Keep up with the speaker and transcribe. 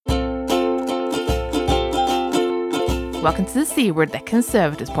Welcome to the C Word, the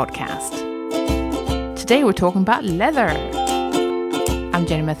Conservatives podcast. Today we're talking about leather. I'm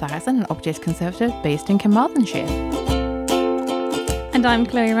Jenny Mathiasen, an Object Conservative based in Carmarthenshire. And I'm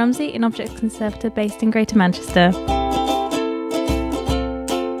Chloe Ramsey, an Object Conservative based in Greater Manchester.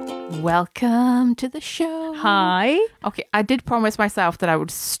 Welcome to the show. Hi. Okay, I did promise myself that I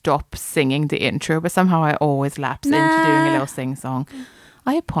would stop singing the intro, but somehow I always lapse into doing a little sing-song.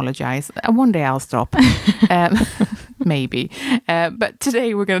 I apologise. One day I'll stop. Maybe. But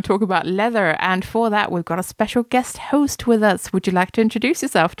today we're going to talk about leather. And for that, we've got a special guest host with us. Would you like to introduce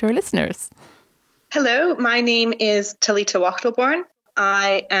yourself to our listeners? Hello, my name is Talita Wachtelborn.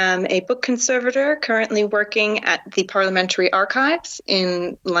 I am a book conservator currently working at the Parliamentary Archives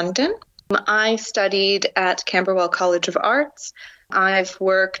in London. I studied at Camberwell College of Arts. I've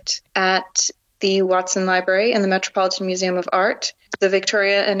worked at the Watson Library and the Metropolitan Museum of Art, the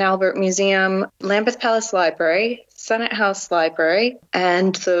Victoria and Albert Museum, Lambeth Palace Library, Senate House Library,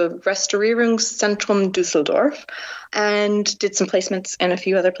 and the Restaurierungszentrum Düsseldorf, and did some placements in a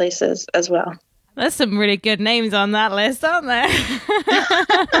few other places as well. There's some really good names on that list, aren't there?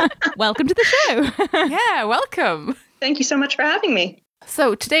 Welcome to the show. Yeah, welcome. Thank you so much for having me.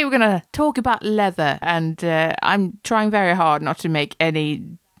 So today we're going to talk about leather, and I'm trying very hard not to make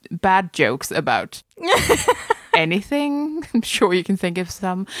any bad jokes about anything. I'm sure you can think of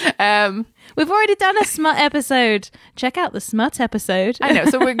some. We've already done a smut episode. Check out the smut episode. I know,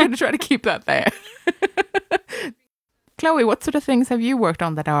 so we're going to try to keep that there. Chloe, what sort of things have you worked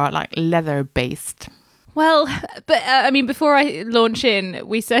on that are like leather based? Well, but before I launch in,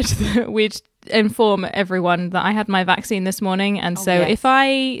 we said that we'd inform everyone that I had my vaccine this morning, and if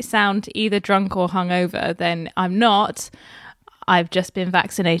I sound either drunk or hungover, then I'm not. I've just been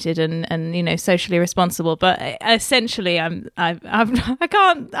vaccinated and socially responsible, but essentially I don't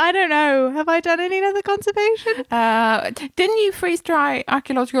know. Have I done any leather conservation? Didn't you freeze dry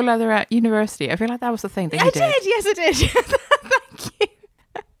archaeological leather at university? I feel like that was the thing that you did. Yes, I did. Thank you.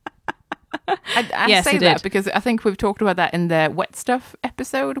 I say that because I think we've talked about that in the wet stuff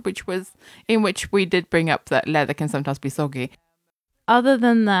episode, in which we did bring up that leather can sometimes be soggy. Other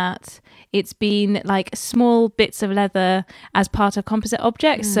than that, it's been like small bits of leather as part of composite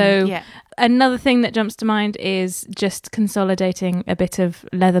objects. Another thing that jumps to mind is just consolidating a bit of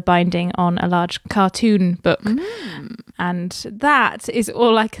leather binding on a large cartoon book. And that is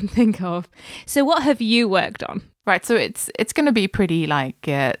all I can think of. So what have you worked on? Right, so it's going to be pretty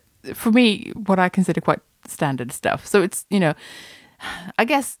for me, what I consider quite standard stuff. So it's, I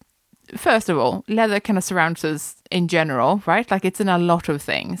guess, first of all, leather kind of surrounds us in general, right? Like it's in a lot of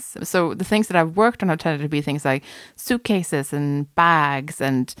things. So the things that I've worked on have tended to be things like suitcases and bags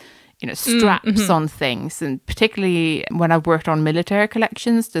and, straps on things. And particularly when I've worked on military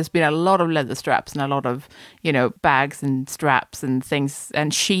collections, there's been a lot of leather straps and a lot of, bags and straps and things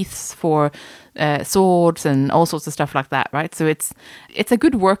and sheaths for swords and all sorts of stuff like that, right? So it's a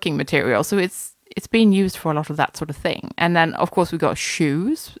good working material. So it's being used for a lot of that sort of thing. And then, of course, we've got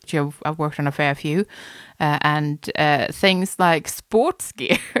shoes, which I've worked on a fair few, and things like sports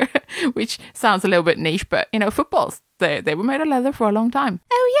gear, which sounds a little bit niche, but, footballs, they were made of leather for a long time.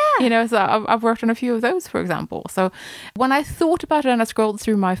 Oh, yeah. So I've worked on a few of those, for example. So when I thought about it and I scrolled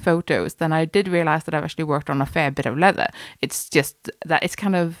through my photos, then I did realize that I've actually worked on a fair bit of leather. It's just that it's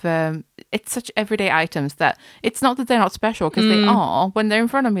kind of, it's such everyday items that it's not that they're not special, because they are. When they're in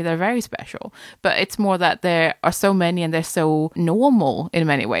front of me, they're very special. But it's more that there are so many and they're so normal in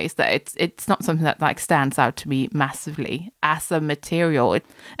many ways that it's not something that like stands out to me massively as a material.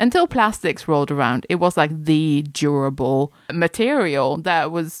 Until plastics rolled around, it was like the durable material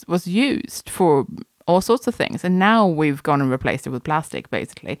that was used for all sorts of things. And now we've gone and replaced it with plastic,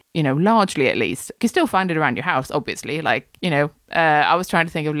 basically, largely at least. You can still find it around your house, obviously. Like, I was trying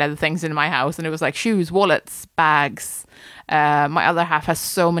to think of leather things in my house, and it was like shoes, wallets, bags. My other half has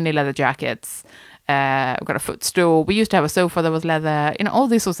so many leather jackets. I've got a footstool. We used to have a sofa that was leather, all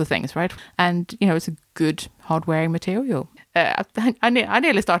these sorts of things, right? And, it's a good hard-wearing material. I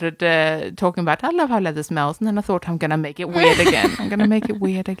nearly started talking about, I love how leather smells, and then I thought I'm going to make it weird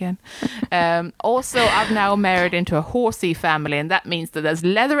again. Also, I've now married into a horsey family, and that means that there's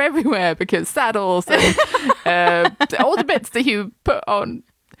leather everywhere, because saddles and all the bits that you put on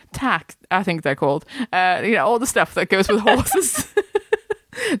tack, I think they're called, all the stuff that goes with horses.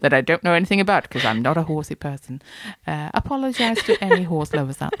 That I don't know anything about because I'm not a horsey person. Apologise to any horse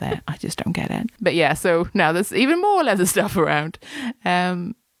lovers out there. I just don't get it. But yeah, so now there's even more leather stuff around.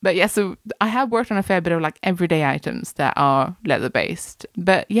 But yeah, so I have worked on a fair bit of like everyday items that are leather based.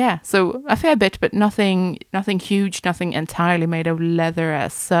 But yeah, so a fair bit, but nothing huge, nothing entirely made of leather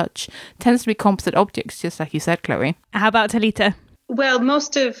as such. Tends to be composite objects, just like you said, Chloe. How about Talita? Well,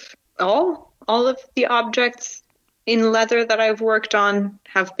 most of all of the objects in leather that I've worked on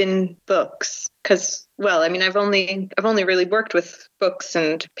have been books. Because, well, I mean, I've only really worked with books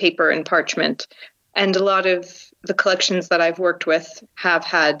and paper and parchment. And a lot of the collections that I've worked with have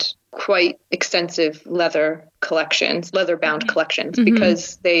had quite extensive leather-bound collections,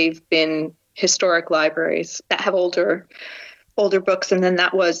 because they've been historic libraries that have older books. And then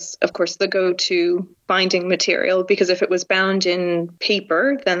that was, of course, the go-to binding material, because if it was bound in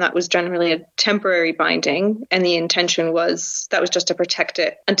paper, then that was generally a temporary binding. And the intention was that was just to protect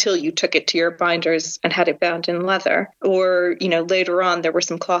it until you took it to your binders and had it bound in leather. Or, later on, there were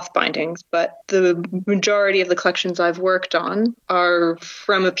some cloth bindings. But the majority of the collections I've worked on are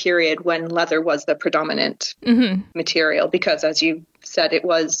from a period when leather was the predominant material, because, as you said, it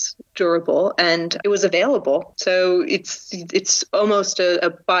was durable and it was available. So it's almost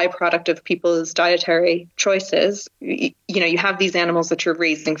a byproduct of people's dietary choices. You have these animals that you're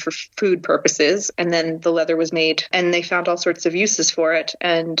raising for food purposes, and then the leather was made and they found all sorts of uses for it.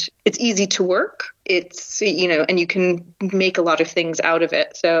 And it's easy to work. It's, and you can make a lot of things out of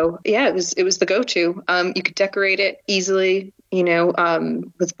it. So yeah, it was the go-to. You could decorate it easily,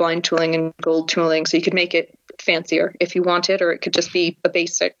 with blind tooling and gold tooling. So you could make it fancier if you wanted, or it could just be a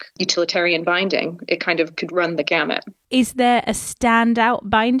basic utilitarian binding. It kind of could run the gamut. Is there a standout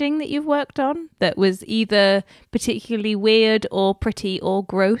binding that you've worked on that was either particularly weird or pretty or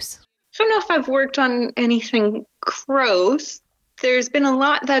gross? I don't know if I've worked on anything gross. There's been a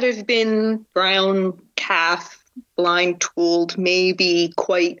lot that have been brown calf, blind tooled, maybe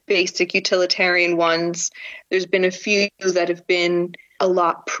quite basic utilitarian ones. There's been a few that have been a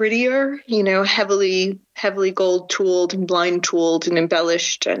lot prettier, heavily gold tooled and blind tooled and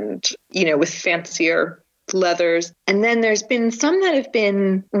embellished and, with fancier leathers. And then there's been some that have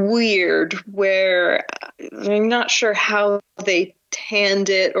been weird, where I'm not sure how they tanned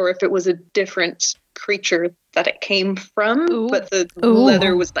it or if it was a different creature that it came from. Ooh. But the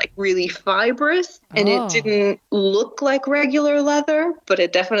leather was like really fibrous, and it didn't look like regular leather, but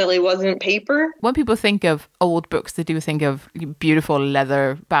it definitely wasn't paper. When people think of old books, they do think of beautiful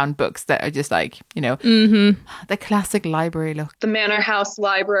leather bound books that are just like, the classic library look. The Manor House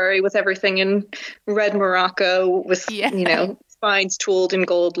library with everything in red Morocco with, spines tooled in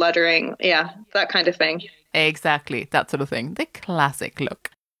gold lettering. Yeah, that kind of thing. Exactly, that sort of thing. The classic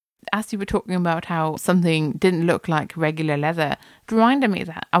look. As you were talking about how something didn't look like regular leather, it reminded me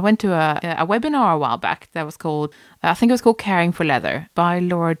that I went to a webinar a while back that was called, I think it was called Caring for Leather by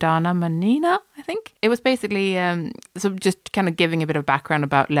Loredana Manina, I think. It was basically so just kind of giving a bit of background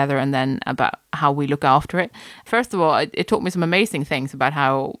about leather and then about how we look after it. First of all, it taught me some amazing things about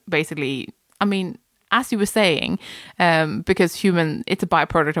how basically, as you were saying, because it's a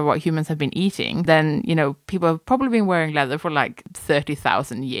byproduct of what humans have been eating, then, people have probably been wearing leather for like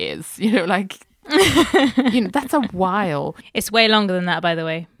 30,000 years, that's a while. It's way longer than that, by the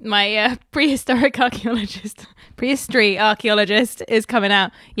way. My prehistory archaeologist is coming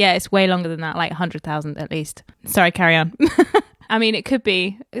out. Yeah, it's way longer than that, like 100,000 at least. Sorry, carry on. It could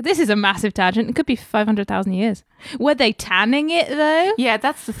be, this is a massive tangent, it could be 500,000 years. Were they tanning it though? Yeah,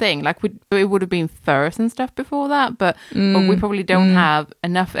 that's the thing. Like, it would have been furs and stuff before that, but we probably don't have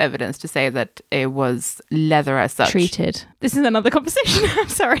enough evidence to say that it was leather as such. Treated. This is another conversation. I'm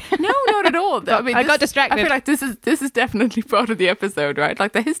sorry. No, not at all. I got distracted. I feel like this is definitely part of the episode, right?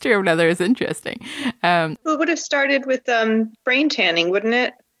 Like, the history of leather is interesting. Well, it would have started with brain tanning, wouldn't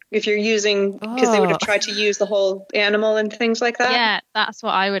it? If you're using, because they would have tried to use the whole animal and things like that. Yeah, that's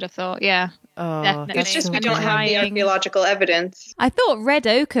what I would have thought, yeah. Definitely. It's just we don't have the archaeological evidence. I thought red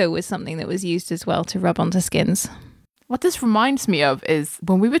ochre was something that was used as well to rub onto skins. What this reminds me of is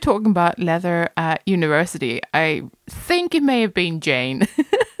when we were talking about leather at university, I think it may have been Jane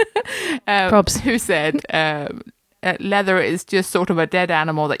who said... leather is just sort of a dead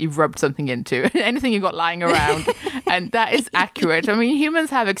animal that you've rubbed something into. Anything you've got lying around. And that is accurate. Humans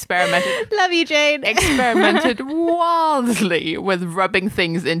have experimented. Love you, Jane. Experimented wildly with rubbing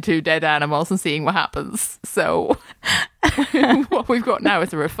things into dead animals and seeing what happens. So what we've got now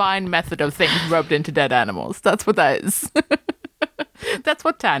is a refined method of things rubbed into dead animals. That's what that is. That's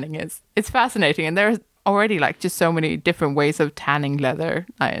what tanning is. It's fascinating. And there's already like just so many different ways of tanning leather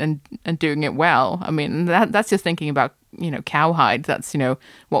and doing it well. That's just thinking about, cowhide. That's,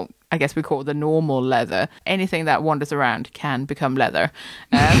 what I guess we call the normal leather. Anything that wanders around can become leather.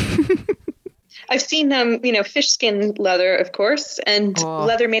 I've seen fish skin leather, of course, and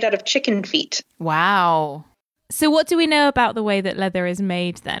leather made out of chicken feet. Wow. So what do we know about the way that leather is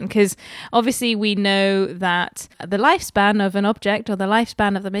made then? Because obviously we know that the lifespan of an object or the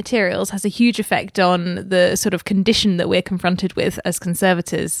lifespan of the materials has a huge effect on the sort of condition that we're confronted with as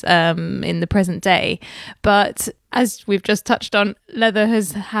conservators in the present day. But as we've just touched on, leather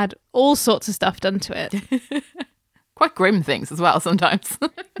has had all sorts of stuff done to it. Quite grim things as well sometimes.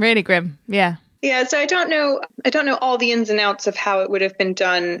 Really grim, yeah. Yeah, so I don't know all the ins and outs of how it would have been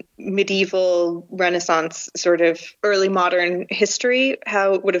done medieval, Renaissance, sort of early modern history,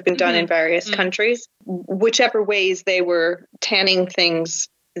 how it would have been done in various countries. Whichever ways they were tanning things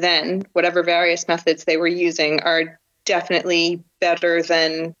then, whatever various methods they were using are definitely better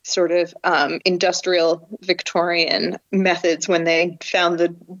than sort of industrial Victorian methods when they found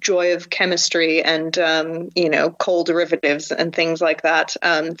the joy of chemistry and, coal derivatives and things like that.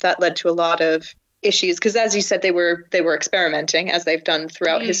 That led to a lot of issues because, as you said, they were experimenting, as they've done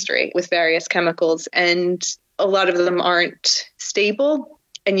throughout history, with various chemicals, and a lot of them aren't stable.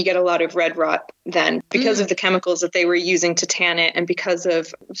 And you get a lot of red rot then because of the chemicals that they were using to tan it and because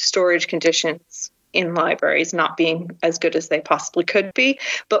of storage conditions in libraries not being as good as they possibly could be.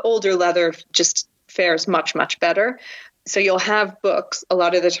 But older leather just fares much, much better. So you'll have books a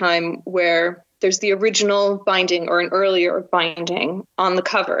lot of the time where there's the original binding or an earlier binding on the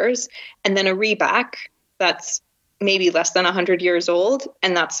covers and then a reback that's maybe less than 100 years old,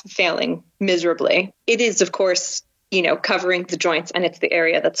 and that's failing miserably. It is, of course, covering the joints, and it's the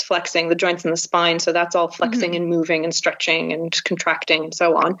area that's flexing, the joints in the spine. So that's all flexing and moving and stretching and contracting and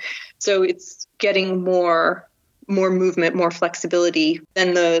so on. So it's getting more movement, more flexibility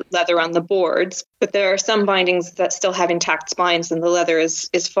than the leather on the boards. But there are some bindings that still have intact spines, and the leather is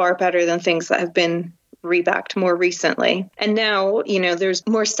far better than things that have been rebacked more recently. And now, there's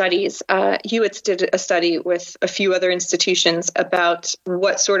more studies. Hewitt's did a study with a few other institutions about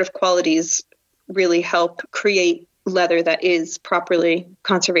what sort of qualities really help create leather that is properly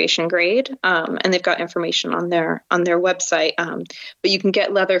conservation grade. And they've got information on their website. But you can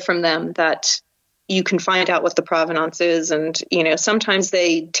get leather from them that you can find out what the provenance is. And, sometimes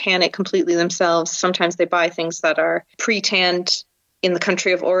they tan it completely themselves. Sometimes they buy things that are pre-tanned in the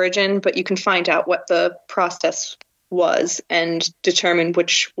country of origin, but you can find out what the process was and determine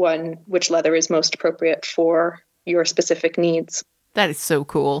which leather is most appropriate for your specific needs. That is so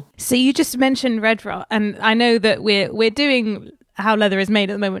cool. So you just mentioned red rot, and I know that we're doing how leather is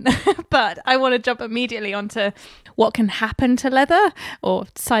made at the moment, but I want to jump immediately onto what can happen to leather, or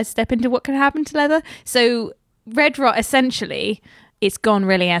sidestep into what can happen to leather. So red rot, essentially, it's gone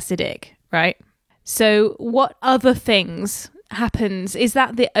really acidic, right? So what other things happens? Is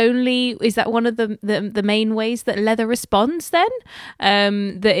that one of the main ways that leather responds then?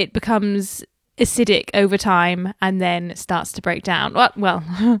 That it becomes acidic over time and then starts to break down?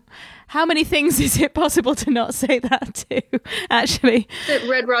 Well, how many things is it possible to not say that to, actually?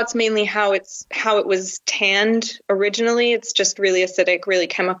 Red rot's mainly how it was tanned originally. It's just really acidic, really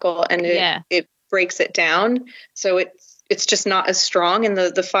chemical, and it breaks it down. So it's just not as strong, and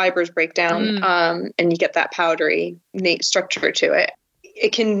the fibers break down, and you get that powdery structure to it.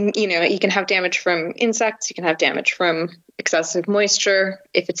 It can, you can have damage from insects. You can have damage from excessive moisture.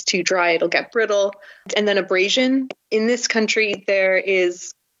 If it's too dry, it'll get brittle. And then abrasion. In this country, there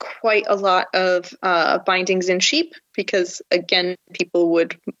is quite a lot of bindings in sheep because, again, people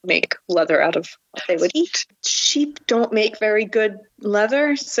would make leather out of what they would eat. Sheep don't make very good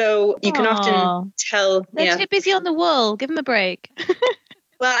leather, so you can often tell. They're too busy on the wool. Give them a break.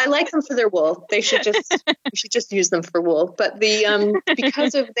 Well, I like them for their wool. You should just use them for wool. But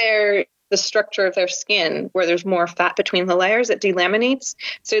because of the structure of their skin, where there's more fat between the layers, it delaminates.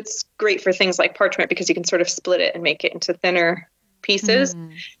 So it's great for things like parchment because you can sort of split it and make it into thinner pieces.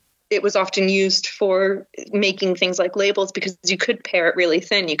 It was often used for making things like labels because you could pare it really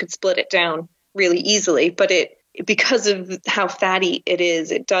thin. You could split it down really easily, but because of how fatty it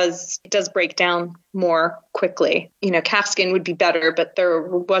is, it does break down more quickly. Calfskin would be better, but there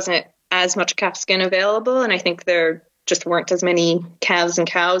wasn't as much calfskin available. And I think there just weren't as many calves and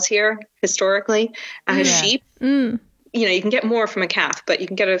cows here historically as sheep. You can get more from a calf, but you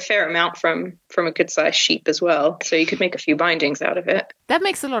can get a fair amount from a good sized sheep as well. So you could make a few bindings out of it. That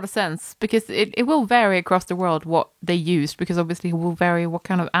makes a lot of sense because it will vary across the world what they used, because obviously it will vary what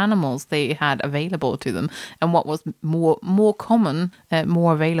kind of animals they had available to them and what was more common,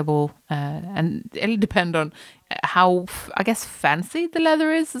 more available. And it'll depend on how, I guess, fancy the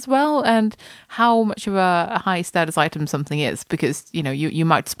leather is as well, and how much of a high status item something is, because, you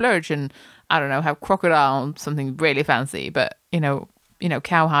might splurge and, I don't know, have crocodile, something really fancy, but,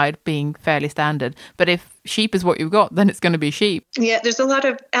 cowhide being fairly standard. But if sheep is what you've got, then it's going to be sheep. Yeah, there's a lot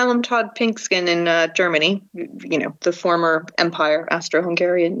of alum Todd pigskin in Germany, the former empire,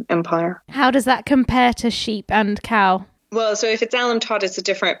 Austro-Hungarian Empire. How does that compare to sheep and cow? Well, so if it's alum Todd, it's a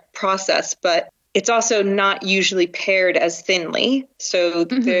different process, but it's also not usually paired as thinly. So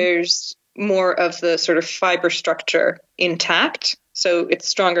there's more of the sort of fiber structure intact. So it's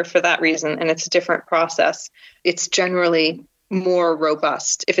stronger for that reason, and it's a different process. It's generally more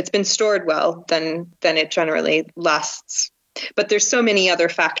robust. If it's been stored well, then it generally lasts. But there's so many other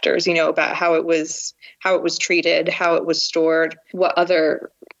factors, about how it was treated, how it was stored, what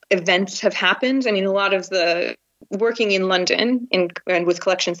other events have happened. I mean, a lot of the working in London and with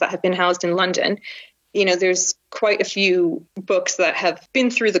collections that have been housed in London, there's quite a few books that have been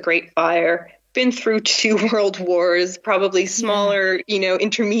through the Great Fire, been through 2 world wars, probably smaller,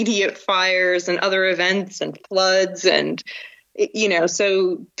 intermediate fires and other events and floods. And,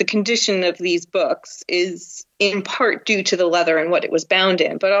 so the condition of these books is in part due to the leather and what it was bound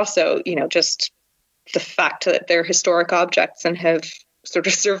in, but also, just the fact that they're historic objects and have sort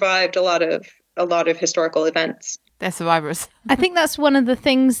of survived a lot of historical events. They're survivors. I think that's one of the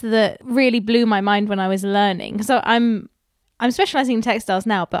things that really blew my mind when I was learning. So I'm specializing in textiles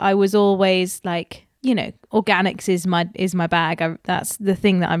now, but I was always like, organics is my bag. That's the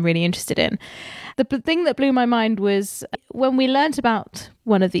thing that I'm really interested in. The thing that blew my mind was when we learnt about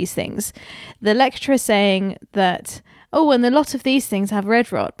one of these things, the lecturer saying that, and a lot of these things have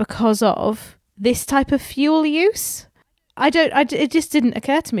red rot because of this type of fuel use. It just didn't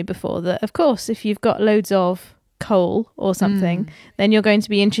occur to me before that, of course, if you've got loads of coal or something, then you're going to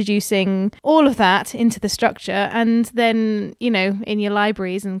be introducing all of that into the structure, and then, in your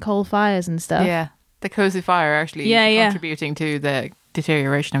libraries and coal fires and stuff. Yeah, the cozy fire actually contributing to the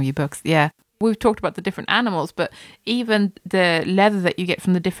deterioration of your books. Yeah. We've talked about the different animals, but even the leather that you get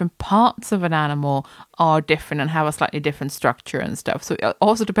from the different parts of an animal are different and have a slightly different structure and stuff. So it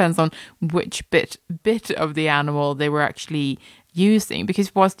also depends on which bit of the animal they were actually using,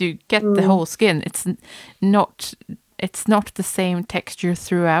 because once you get the whole skin, it's not the same texture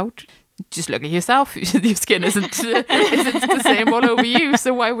throughout. Just look at yourself. Your skin isn't the same all over you.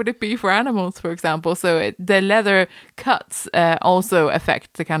 So why would it be for animals, for example? So the leather cuts also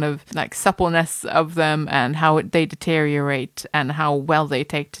affect the kind of like suppleness of them and how they deteriorate and how well they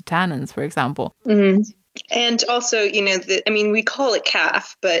take to tannins, for example. Mm-hmm. And also, we call it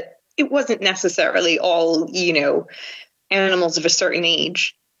calf, but it wasn't necessarily all, animals of a certain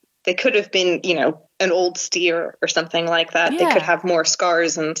age. They could have been, an old steer or something like that. Yeah. They could have more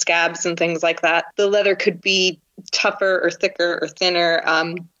scars and scabs and things like that. The leather could be tougher or thicker or thinner.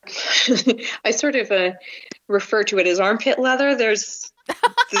 I sort of refer to it as armpit leather. There's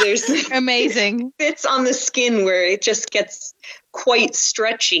amazing bits on the skin where it just gets quite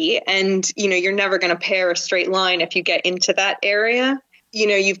stretchy, and you're never going to pair a straight line if you get into that area.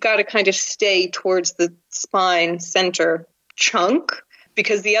 You've got to kind of stay towards the spine center chunk,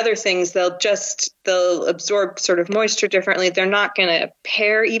 because the other things, they'll absorb sort of moisture differently. They're not going to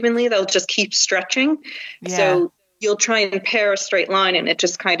pair evenly. They'll just keep stretching. Yeah. So you'll try and pair a straight line and it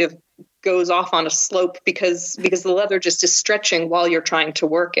just kind of goes off on a slope because the leather just is stretching while you're trying to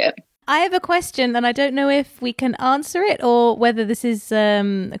work it. I have a question, and I don't know if we can answer it or whether this is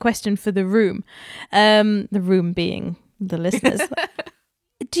a question for the room. The room being the listeners.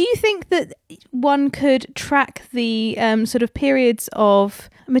 Do you think that one could track the sort of periods of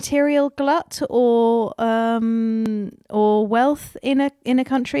material glut or wealth in a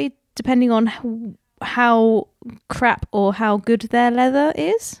country, depending on how crap or how good their leather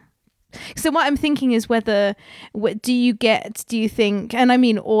is? So what I'm thinking is do you think, and I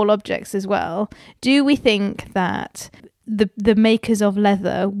mean all objects as well, do we think that the makers of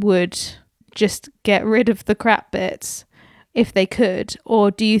leather would just get rid of the crap bits if they could,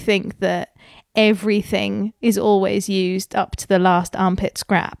 or do you think that everything is always used up to the last armpit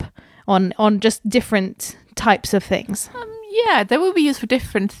scrap on just different types of things? Yeah, they will be used for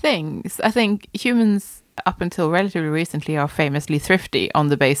different things. I think humans, up until relatively recently, are famously thrifty on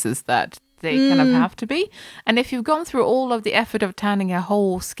the basis that they kind of have to be. And if you've gone through all of the effort of tanning a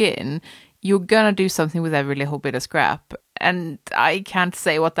whole skin, you're going to do something with every little bit of scrap. And I can't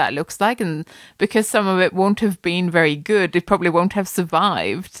say what that looks like. And because some of it won't have been very good, it probably won't have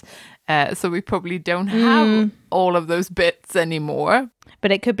survived. So we probably don't have all of those bits anymore.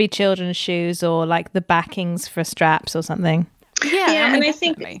 But it could be children's shoes or like the backings for straps or something. Yeah, and I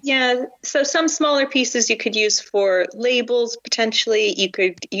think, so some smaller pieces you could use for labels, potentially. You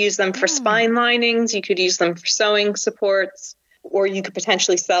could use them for spine linings. You could use them for sewing supports. or you could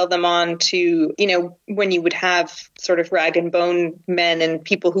potentially sell them on to, when you would have sort of rag and bone men and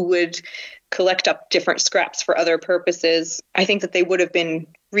people who would collect up different scraps for other purposes. I think that they would have been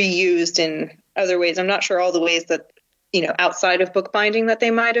reused in other ways. I'm not sure all the ways that, outside of bookbinding that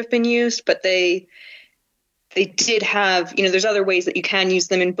they might have been used, but they did have, there's other ways that you can use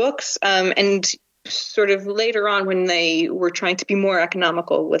them in books. And sort of later on, when they were trying to be more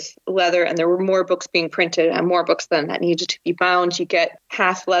economical with leather and there were more books being printed and more books then that needed to be bound, you get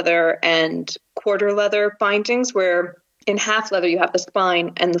half leather and quarter leather bindings, where in half leather you have the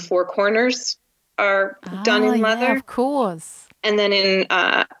spine and the four corners are done in leather. Yeah, of course. And then in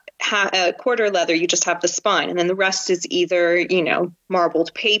quarter leather, you just have the spine, and then the rest is either,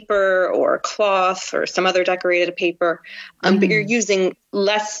 marbled paper or cloth or some other decorated paper. But you're using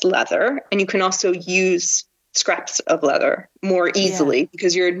less leather, and you can also use scraps of leather more easily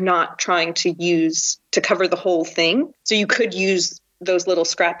because you're not trying to cover the whole thing. So you could use those little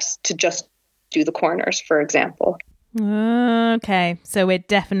scraps to just do the corners, for example. Okay, so we're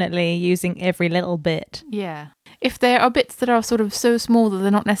definitely using every little bit. Yeah. If there are bits that are sort of so small that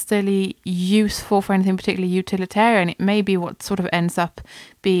they're not necessarily useful for anything particularly utilitarian, it may be what sort of ends up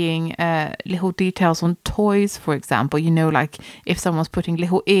being little details on toys, for example. Like if someone's putting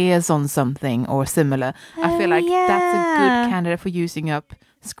little ears on something or similar, I feel like that's a good candidate for using up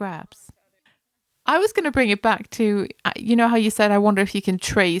scraps. I was going to bring it back to, how you said, I wonder if you can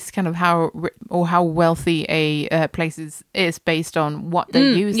trace kind of how wealthy a place is based on what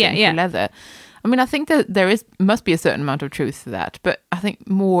they're using for leather. I mean, I think that there must be a certain amount of truth to that, but I think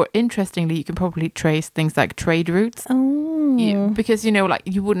more interestingly, you can probably trace things like trade routes. Oh. Because, like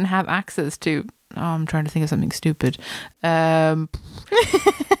you wouldn't have access to, I'm trying to think of something stupid, elephant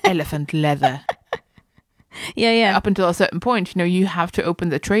leather. Yeah. Up until a certain point, you have to open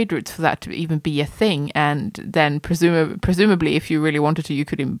the trade routes for that to even be a thing. And then presumably, if you really wanted to, you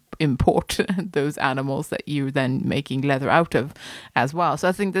could import those animals that you're then making leather out of as well. So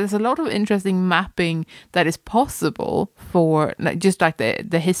I think there's a lot of interesting mapping that is possible for just like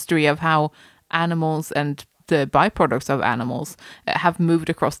the history of how animals and the byproducts of animals have moved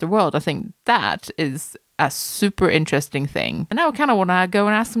across the world. I think that is a super interesting thing. And now I kind of want to go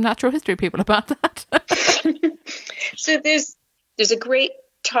and ask some natural history people about that. So there's a great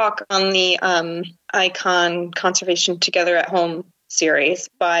talk on the Icon Conservation Together at Home series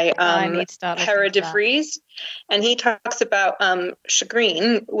by Hera de Vries. And he talks about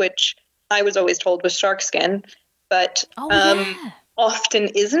shagreen, which I was always told was shark skin, but often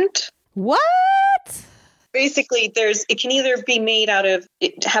isn't. What? Basically, it can either be made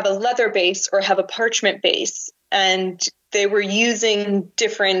have a leather base or have a parchment base. And they were using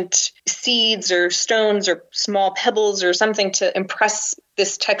different seeds or stones or small pebbles or something to impress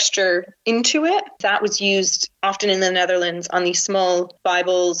this texture into it. That was used often in the Netherlands on these small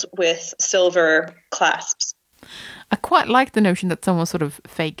Bibles with silver clasps. I quite like the notion that someone sort of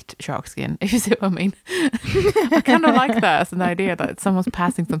faked shark skin, if you see what I mean. I kind of like that as an idea that someone's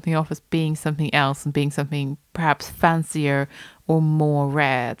passing something off as being something else and being something perhaps fancier or more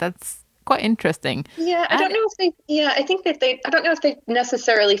rare. That's quite interesting. Yeah, I don't know if they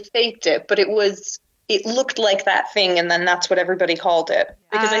necessarily faked it, but it looked like that thing, and then that's what everybody called it.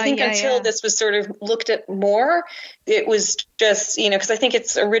 Because I think until this was sort of looked at more, it was just, because I think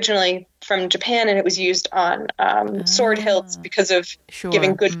it's originally from Japan and it was used on sword hilts because of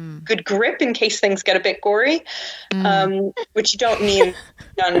giving good grip in case things get a bit gory, which you don't need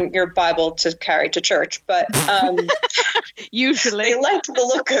on your Bible to carry to church. But usually they liked the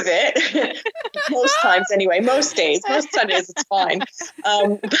look of it. Most times anyway, most days, most Sundays it's fine.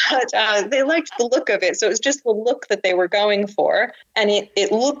 But they liked the look of it. So it was just the look that they were going for. And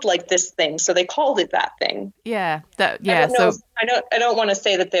it looked like this thing. So they called it that thing. Yeah. I don't want to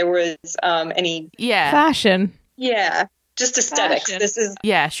say that there was any fashion. Yeah, just aesthetics. Fashion. This is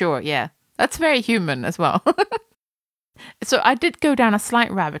sure. That's very human as well. So I did go down a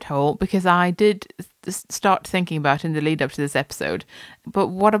slight rabbit hole because I did start thinking about in the lead up to this episode. But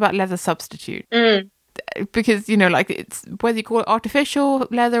what about leather substitute? Because it's whether you call it artificial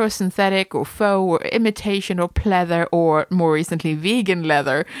leather or synthetic or faux or imitation or pleather or more recently vegan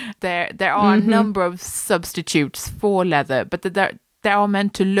leather, there are a number of substitutes for leather, but they are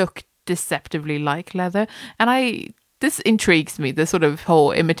meant to look deceptively like leather. And this intrigues me, the sort of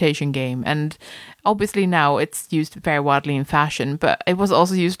whole imitation game. And obviously now it's used very widely in fashion, but it was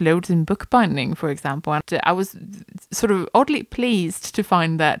also used loads in bookbinding, for example. And I was sort of oddly pleased to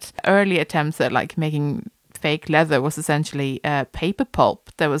find that early attempts at making fake leather was essentially paper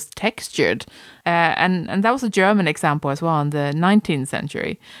pulp that was textured. And that was a German example as well in the 19th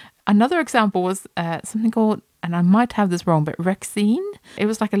century. Another example was something called and I might have this wrong, but Rexine. It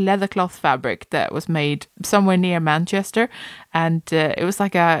was like a leather cloth fabric that was made somewhere near Manchester, and it was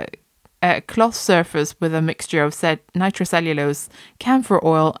like a cloth surface with a mixture of nitrocellulose, camphor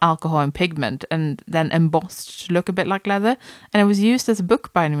oil, alcohol, and pigment, and then embossed to look a bit like leather. And it was used as a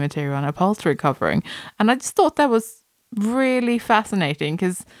bookbinding material on upholstery covering. And I just thought that was really fascinating,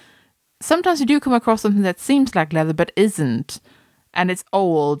 because sometimes you do come across something that seems like leather but isn't, and it's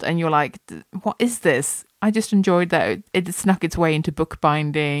old, and you're like, what is this? I just enjoyed that it snuck its way into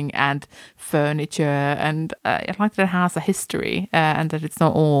bookbinding and furniture, and I like that it has a history, and that it's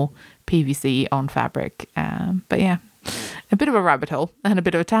not all PVC on fabric. But yeah, a bit of a rabbit hole and a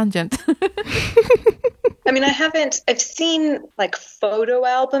bit of a tangent. I mean, I've seen like photo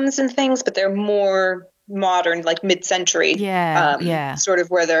albums and things, but they're more modern, like mid-century. Sort of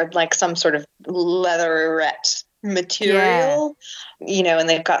where they're like some sort of leatherette material, and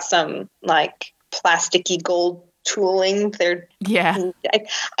they've got some like plasticky gold tooling. I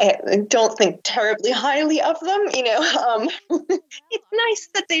don't think terribly highly of them, it's nice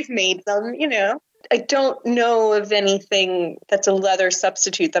that they've made them, I don't know of anything that's a leather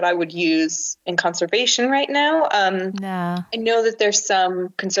substitute that I would use in conservation right now. No. I know that there's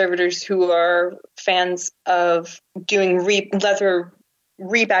some conservators who are fans of doing leather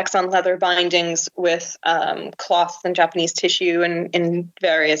rebacks on leather bindings with cloth and Japanese tissue and in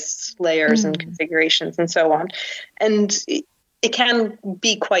various layers and configurations and so on. And it can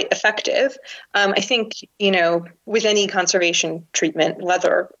be quite effective. I think, with any conservation treatment,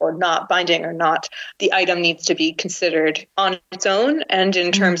 leather or not, binding or not, the item needs to be considered on its own and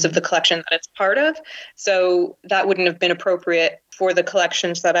in terms of the collection that it's part of. So that wouldn't have been appropriate for the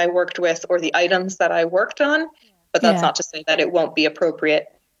collections that I worked with or the items that I worked on. But that's not to say that it won't be appropriate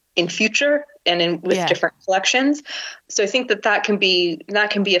in future and with different collections. So I think that can be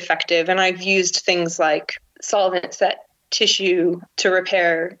effective. And I've used things like solvent set tissue to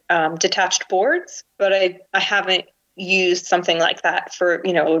repair detached boards, but I haven't used something like that for, a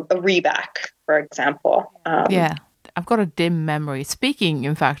reback, for example. I've got a dim memory. Speaking,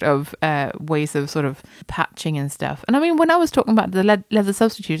 in fact, of ways of sort of patching and stuff. And I mean, when I was talking about the leather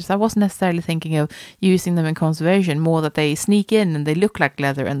substitutes, I wasn't necessarily thinking of using them in conservation, more that they sneak in and they look like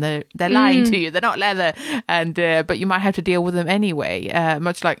leather and they're lying to you. They're not leather. And but you might have to deal with them anyway.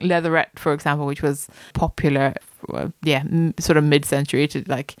 Much like leatherette, for example, which was popular, sort of mid-century to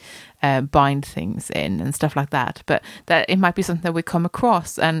like bind things in and stuff like that. But that it might be something that we come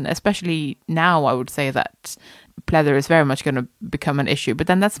across. And especially now, I would say that pleather is very much going to become an issue, but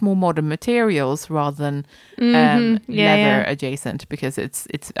then that's more modern materials rather than leather adjacent, because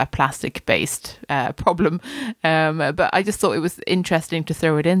it's a plastic based problem. But I just thought it was interesting to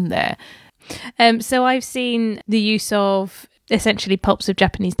throw it in there. So I've seen the use of essentially pulps of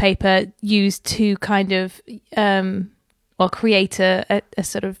Japanese paper used to kind of create a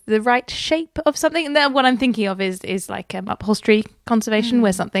sort of the right shape of something. And then what I'm thinking of is like upholstery conservation,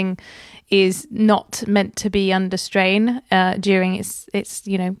 where something is not meant to be under strain during its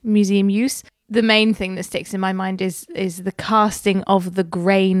museum use. The main thing that sticks in my mind is the casting of the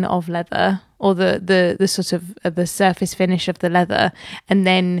grain of leather, or the sort of the surface finish of the leather, and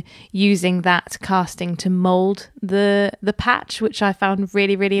then using that casting to mold the patch, which I found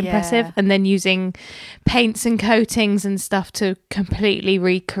really, really impressive. And then using paints and coatings and stuff to completely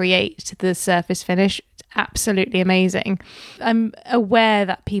recreate the surface finish. Absolutely amazing. I'm aware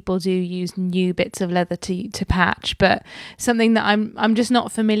that people do use new bits of leather to patch, but something that I'm just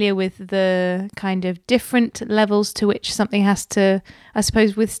not familiar with, the kind of different levels to which something has to, I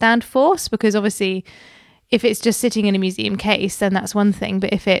suppose, withstand force. Because obviously if it's just sitting in a museum case, then that's one thing,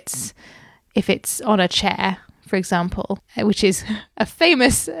 but if it's on a chair, for example, which is a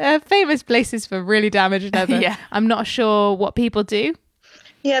famous places for really damaged leather, I'm not sure what people do.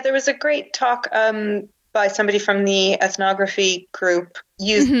 There was a great talk by somebody from the ethnography group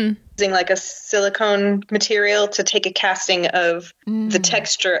using like a silicone material to take a casting of the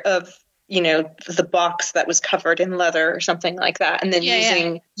texture of, the box that was covered in leather or something like that. And then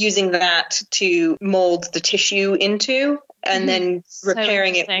using that to mold the tissue into, and then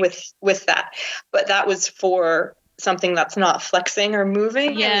repairing it with that. But that was for something that's not flexing or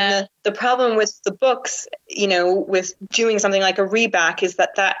moving. Yeah. And the problem with the books, with doing something like a reback, is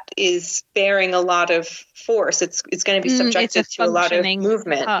that is bearing a lot of force. It's going to be subjected to a lot of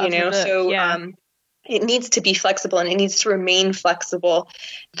movement, it needs to be flexible, and it needs to remain flexible.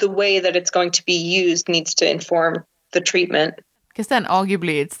 The way that it's going to be used needs to inform the treatment. Because then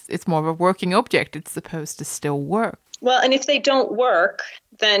arguably it's more of a working object. It's supposed to still work. Well, and if they don't work,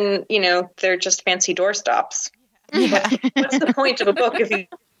 then, they're just fancy doorstops. Yeah. What's the point of a book if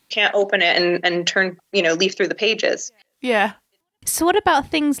can't open it and turn, leaf through the pages. Yeah. So what about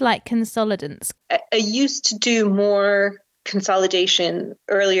things like consolidants? I used to do more consolidation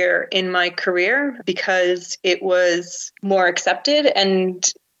earlier in my career because it was more accepted,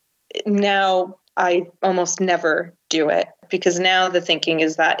 and now I almost never do it, because now the thinking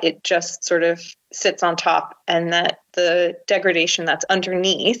is that it just sort of sits on top, and that the degradation that's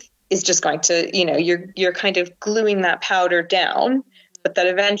underneath is just going to, you're kind of gluing that powder down, but that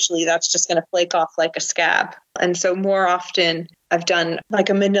eventually that's just going to flake off like a scab. And so more often I've done like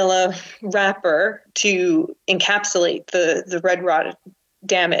a manila wrapper to encapsulate the red rot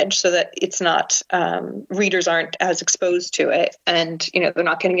damage so that it's not, readers aren't as exposed to it, and, they're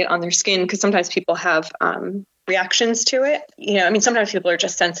not getting it on their skin, because sometimes people have reactions to it. Sometimes people are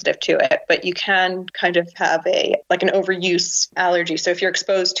just sensitive to it, but you can kind of have an overuse allergy. So if you're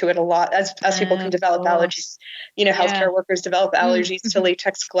exposed to it a lot, as people can develop allergies, healthcare workers develop allergies to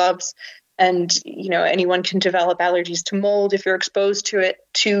latex gloves. And, anyone can develop allergies to mold if you're exposed to it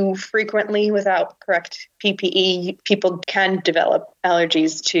too frequently without correct PPE. People can develop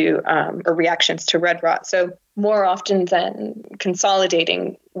allergies to or reactions to red rot. So more often than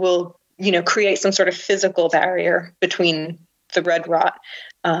consolidating will, create some sort of physical barrier between the red rot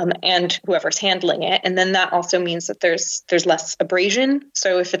and whoever's handling it. And then that also means that there's less abrasion.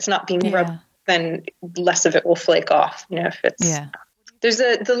 So if it's not being rubbed, then less of it will flake off. If it's... There's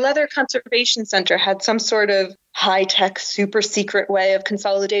the Leather Conservation Center had some sort of high-tech, super secret way of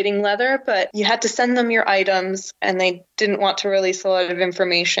consolidating leather, but you had to send them your items, and they didn't want to release a lot of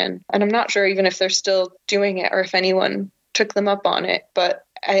information. And I'm not sure even if they're still doing it or if anyone took them up on it. But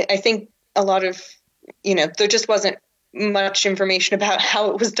I think a lot of, there just wasn't much information about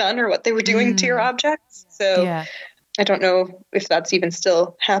how it was done or what they were doing to your objects. So I don't know if that's even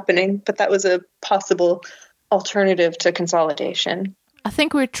still happening, but that was a possible alternative to consolidation. I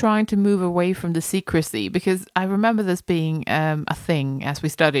think we're trying to move away from the secrecy, because I remember this being a thing as we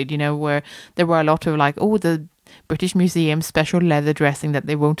studied, where there were a lot of the British Museum special leather dressing that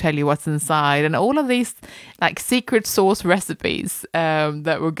they won't tell you what's inside, and all of these secret sauce recipes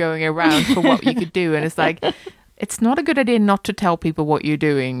that were going around for what you could do. And it's it's not a good idea not to tell people what you're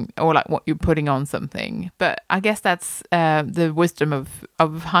doing or what you're putting on something. But I guess that's the wisdom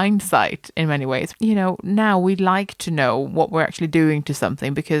of hindsight in many ways. Now we like to know what we're actually doing to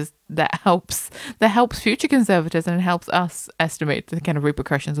something, because that helps future conservators, and it helps us estimate the kind of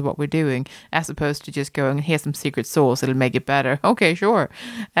repercussions of what we're doing, as opposed to just going, here's some secret sauce, it'll make it better. Okay, sure.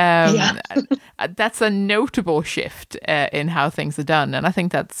 That's a notable shift in how things are done, and I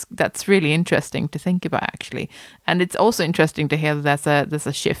think that's really interesting to think about, actually. And it's also interesting to hear that there's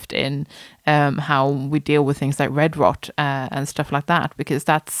a shift in how we deal with things like red rot and stuff like that, because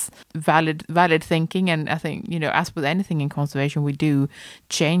that's valid thinking. And I think, as with anything in conservation, we do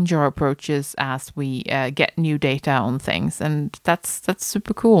change our approaches as we get new data on things, and that's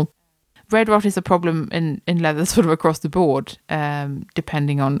super cool. Red rot is a problem in leather sort of across the board,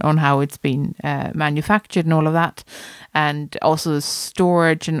 depending on how it's been manufactured and all of that, and also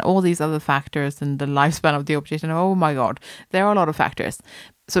storage and all these other factors, and the lifespan of the object, and oh my god, there are a lot of factors.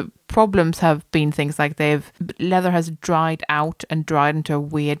 So problems have been things like leather has dried out and dried into a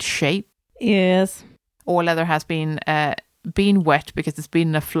weird shape. Yes. Or leather has been wet because it's been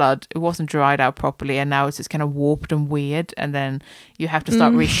in a flood. It wasn't dried out properly, and now it's just kind of warped and weird, and then you have to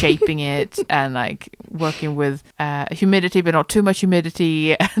start reshaping it and working with humidity, but not too much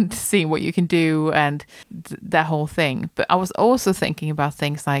humidity, and seeing what you can do, and that whole thing. But I was also thinking about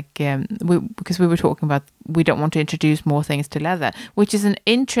things like because we were talking about we don't want to introduce more things to leather, which is an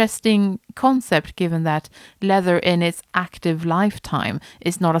interesting concept, given that leather in its active lifetime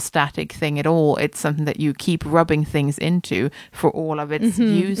is not a static thing at all. It's something that you keep rubbing things into for all of its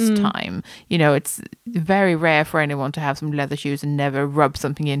use time. It's very rare for anyone to have some leather shoes and never rub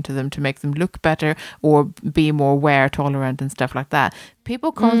something into them to make them look better or be more wear tolerant and stuff like that.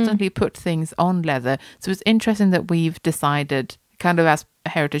 People constantly put things on leather, so it's interesting that we've decided, kind of as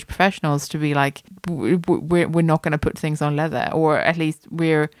heritage professionals, to be we're not going to put things on leather, or at least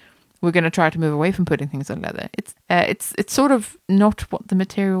we're going to try to move away from putting things on leather. It's sort of not what the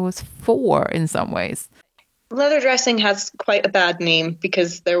material is for in some ways. Leather dressing has quite a bad name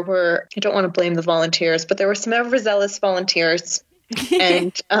because there were, I don't want to blame the volunteers, but there were some overzealous volunteers,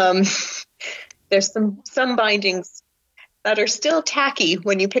 and there's some bindings that are still tacky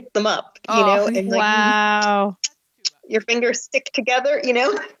when you pick them up, and wow. Your fingers stick together,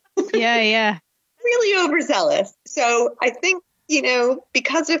 Yeah. Really overzealous. So I think,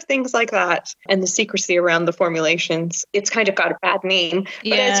 because of things like that and the secrecy around the formulations, it's kind of got a bad name.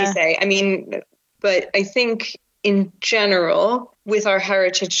 But as you say, but I think in general, with our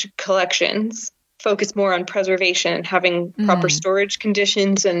heritage collections, focus more on preservation and having proper storage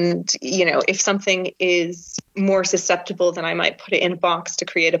conditions. And, if something is more susceptible, then I might put it in a box to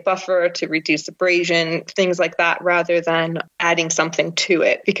create a buffer, to reduce abrasion, things like that, rather than adding something to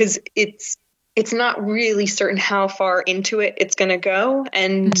it, because it's not really certain how far into it it's going to go.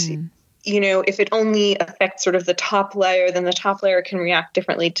 And if it only affects sort of the top layer, then the top layer can react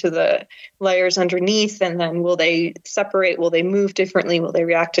differently to the layers underneath. And then will they separate? Will they move differently? Will they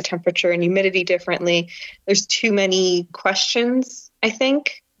react to temperature and humidity differently? There's too many questions, I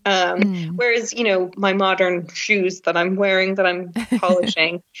think. Whereas, my modern shoes that I'm wearing, that I'm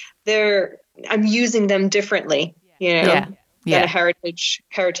polishing, I'm using them differently, than a heritage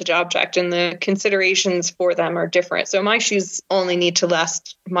object, and the considerations for them are different. So my shoes only need to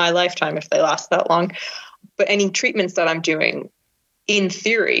last my lifetime if they last that long. But any treatments that I'm doing, in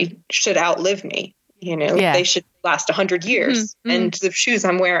theory, should outlive me. They should last 100 years. And the shoes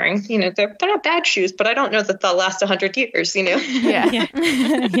I'm wearing, they're not bad shoes, but I don't know that they'll last 100 years, Yeah.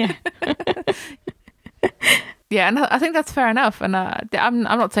 Yeah, and I think that's fair enough. And I'm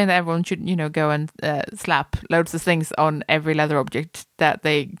not saying that everyone should, go and slap loads of things on every leather object that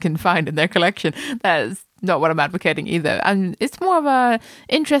they can find in their collection. That is not what I'm advocating either. And it's more of a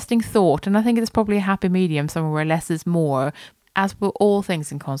interesting thought, and I think it's probably a happy medium, somewhere where less is more. As with all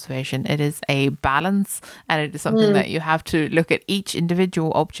things in conservation, it is a balance, and it is something that you have to look at each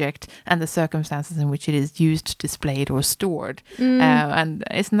individual object and the circumstances in which it is used, displayed, or stored. And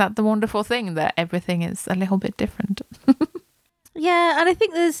isn't that the wonderful thing, that everything is a little bit different? Yeah, and I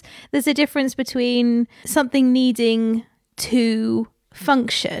think there's a difference between something needing to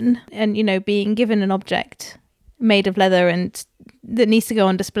function and, being given an object made of leather and that needs to go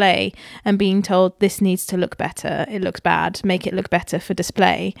on display, and being told this needs to look better, it looks bad, make it look better for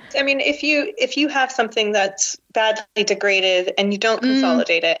display. I mean, if you have something that's badly degraded and you don't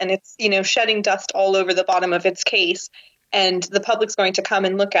consolidate it, and it's shedding dust all over the bottom of its case, and the public's going to come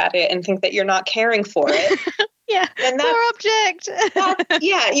and look at it and think that you're not caring for it. Yeah, and poor object.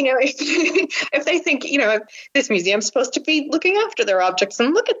 If they think, this museum's supposed to be looking after their objects,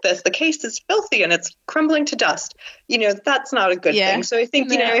 and look at this, the case is filthy and it's crumbling to dust, that's not a good thing. So I think,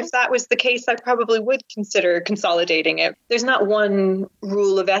 if that was the case, I probably would consider consolidating it. There's not one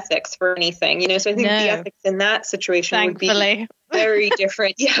rule of ethics for anything, so I think the ethics in that situation would be very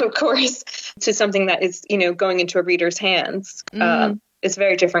different. Yeah, of course, to something that is, going into a reader's hands. It's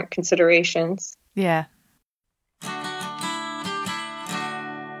very different considerations. Yeah.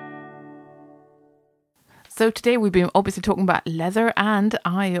 So today we've been obviously talking about leather, and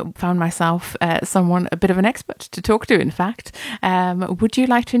I found myself someone a bit of an expert to talk to, in fact. Would you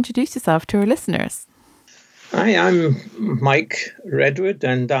like to introduce yourself to our listeners? Hi, I'm Mike Redwood,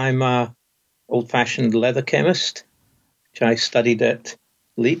 and I'm a old-fashioned leather chemist, which I studied at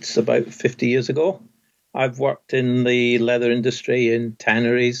Leeds about 50 years ago. I've worked in the leather industry in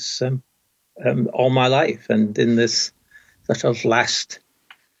tanneries all my life, and in this sort of last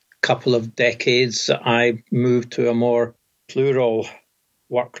couple of decades, I moved to a more plural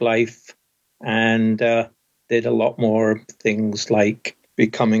work life and did a lot more things like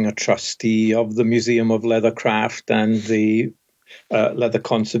becoming a trustee of the Museum of Leathercraft and the Leather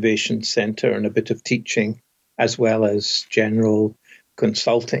Conservation Centre, and a bit of teaching, as well as general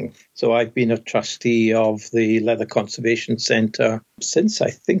consulting. So I've been a trustee of the Leather Conservation Centre since, I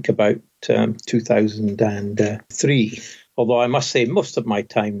think, about 2003. Although I must say most of my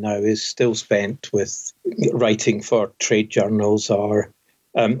time now is still spent with writing for trade journals or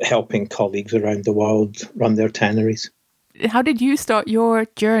helping colleagues around the world run their tanneries. How did you start your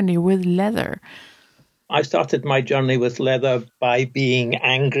journey with leather? I started my journey with leather by being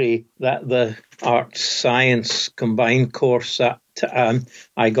angry that the arts science combined course that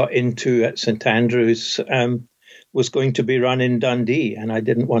I got into at St Andrews was going to be run in Dundee, and I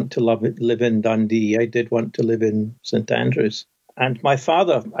didn't want to live in Dundee. I did want to live in St Andrews. And my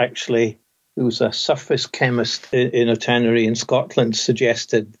father, actually, who's a surface chemist in a tannery in Scotland,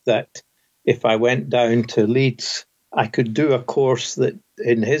 suggested that if I went down to Leeds, I could do a course that,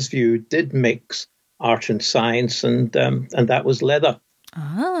 in his view, did mix art and science, and that was leather.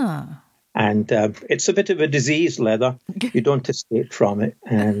 Ah. And it's a bit of a disease, leather. You don't escape from it,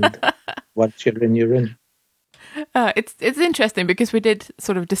 and once you're in, you're in. It's interesting because we did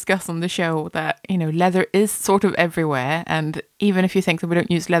sort of discuss on the show that, leather is sort of everywhere. And even if you think that we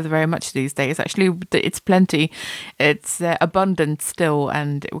don't use leather very much these days, actually it's plenty. It's abundant still,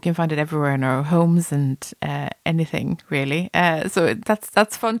 and we can find it everywhere in our homes and anything really. So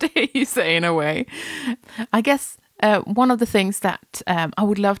that's fun to hear you say, in a way. I guess One of the things that I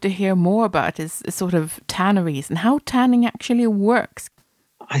would love to hear more about is sort of tanneries and how tanning actually works.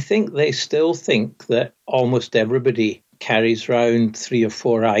 I think they still think that almost everybody carries around 3 or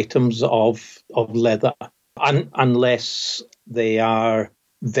 4 items of leather, unless they are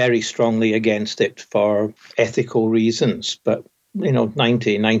very strongly against it for ethical reasons. But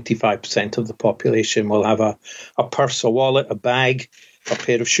 95% of the population will have a purse, a wallet, a bag, a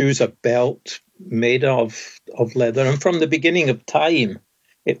pair of shoes, a belt made of leather. And from the beginning of time,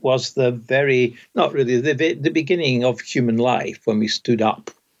 it was the beginning of human life when we stood up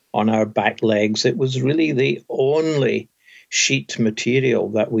on our back legs. It was really the only sheet material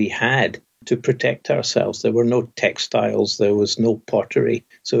that we had to protect ourselves. There were no textiles, there was no pottery.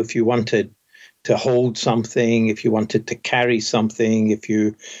 So if you wanted to hold something, if you wanted to carry something, if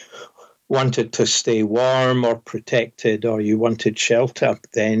you wanted to stay warm or protected, or you wanted shelter,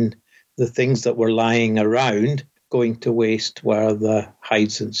 then the things that were lying around going to waste were the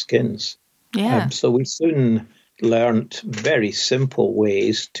hides and skins. Yeah. So we soon learnt very simple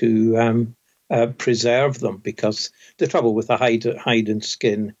ways to preserve them, because the trouble with the hide and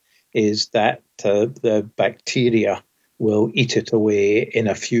skin is that the bacteria will eat it away in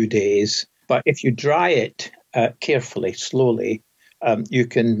a few days. But if you dry it carefully, slowly, you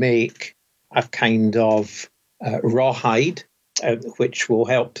can make a kind of rawhide, which will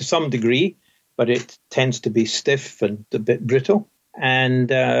help to some degree, but it tends to be stiff and a bit brittle. And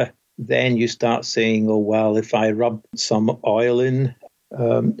then you start saying, oh, well, if I rub some oil in,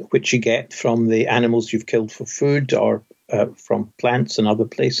 which you get from the animals you've killed for food or from plants and other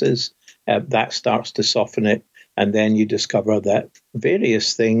places, that starts to soften it. And then you discover that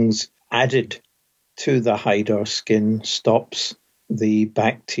various things added to the hide or skin stops the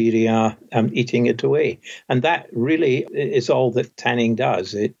bacteria eating it away. And that really is all that tanning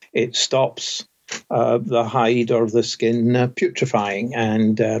does. It stops the hide or the skin putrefying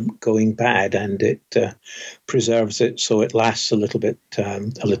and going bad, and it preserves it so it lasts a little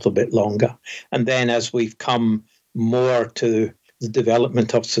bit longer. And then as we've come more to the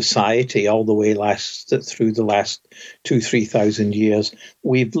development of society all the way through the last 2,000-3,000 years,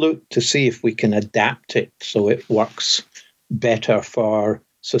 we've looked to see if we can adapt it so it works better for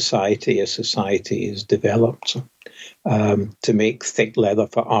society as society is developed. To make thick leather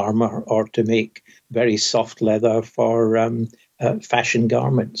for armor, or to make very soft leather for fashion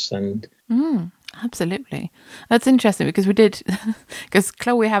garments. And absolutely. That's interesting because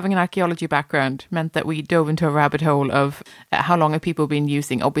Chloe having an archaeology background meant that we dove into a rabbit hole of how long have people been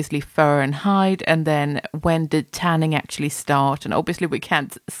using, obviously, fur and hide, and then when did tanning actually start? And obviously we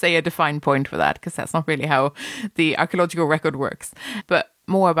can't say a defined point for that because that's not really how the archaeological record works. But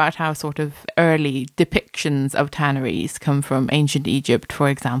more about how sort of early depictions of tanneries come from ancient Egypt, for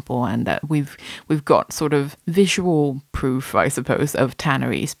example, and that we've got sort of visual proof, I suppose, of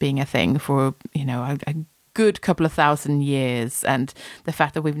tanneries being a thing for, a good couple of thousand years, and the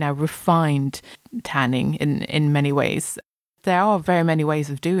fact that we've now refined tanning in many ways. There are very many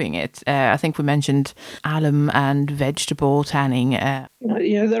ways of doing it. I think we mentioned alum and vegetable tanning.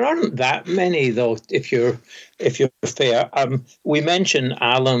 There aren't that many, though, if you're fair. We mention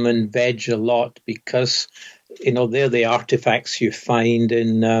alum and veg a lot because, they're the artifacts you find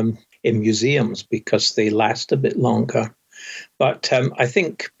in museums because they last a bit longer. But I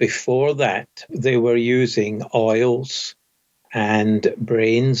think before that, they were using oils and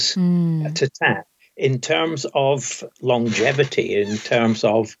brains to tan. In terms of longevity, in terms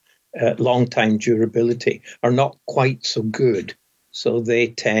of long-time durability, are not quite so good. So they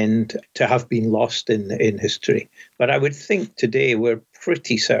tend to have been lost in history. But I would think today we're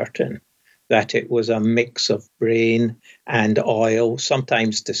pretty certain that it was a mix of brain and oil,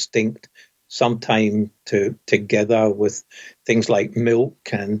 sometimes distinct, sometimes together with things like milk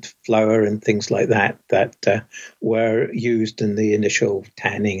and flour and things like that were used in the initial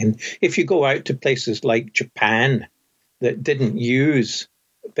tanning. And if you go out to places like Japan that didn't use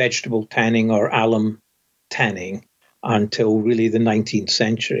vegetable tanning or alum tanning until really the 19th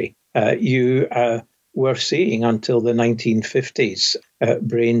century, you were seeing until the 1950s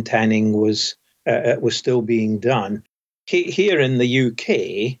brain tanning was still being done. Here in the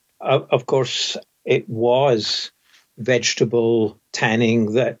UK, of course, it was vegetable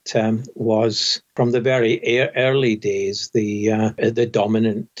tanning that was, from the very early days, the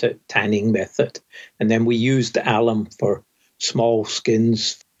dominant tanning method. And then we used alum for small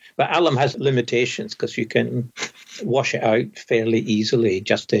skins. But alum has limitations because you can wash it out fairly easily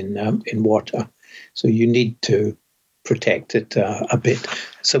just in water. So you need to protect it a bit.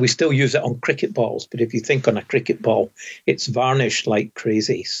 So we still use it on cricket balls, but if you think on a cricket ball, it's varnished like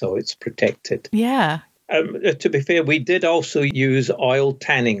crazy, so it's protected. Yeah. To be fair, we did also use oil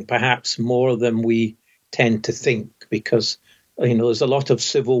tanning, perhaps more than we tend to think, because there's a lot of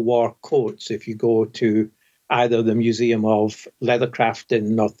Civil War coats. If you go to either the Museum of Leathercraft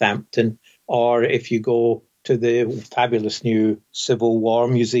in Northampton, or if you go to the fabulous new Civil War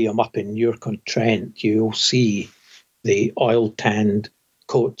Museum up in Newark-on-Trent, you'll see the oil-tanned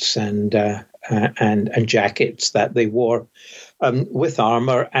coats and jackets that they wore with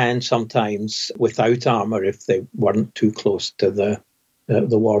armour, and sometimes without armour if they weren't too close to the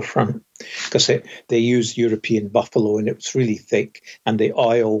war front, because they used European buffalo and it was really thick, and the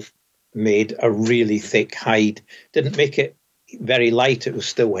oil made a really thick hide. Didn't make it very light, it was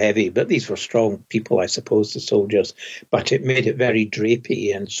still heavy, but these were strong people, I suppose, the soldiers, but it made it very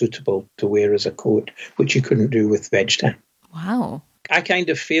drapey and suitable to wear as a coat, which you couldn't do with veg tan. Wow. I kind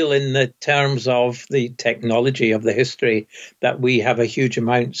of feel, in the terms of the technology of the history, that we have a huge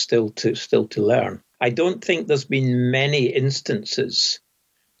amount still to learn. I don't think there's been many instances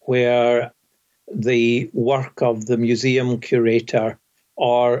where the work of the museum curator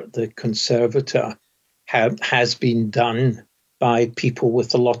or the conservator has been done by people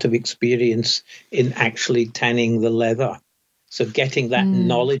with a lot of experience in actually tanning the leather. So getting that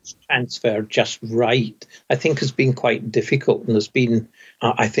knowledge transfer just right, I think, has been quite difficult. And there's been,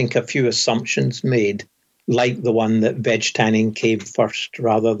 I think, a few assumptions made, like the one that veg tanning came first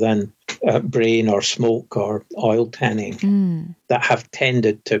rather than brain or smoke or oil tanning, that have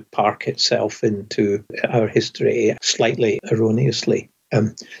tended to park itself into our history slightly erroneously.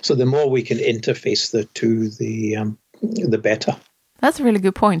 So the more we can interface the two, the better. That's a really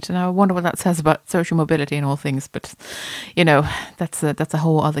good point, and I wonder what that says about social mobility and all things. But, that's a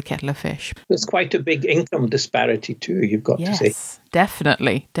whole other kettle of fish. There's quite a big income disparity too, you've got to say. Yes,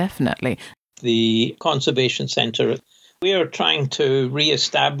 definitely. The Conservation Centre, we are trying to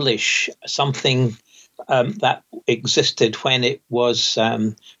re-establish something that existed when it was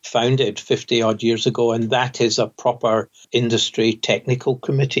founded 50-odd years ago, and that is a proper industry technical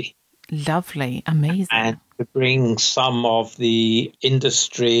committee. Lovely, amazing. And to bring some of the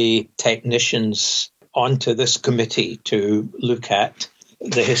industry technicians onto this committee to look at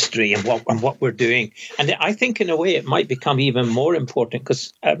the history and what we're doing. And I think in a way it might become even more important,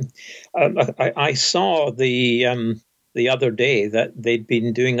 because I saw the other day that they'd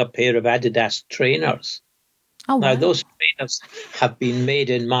been doing a pair of Adidas trainers. Oh, wow. Now, those trainers have been made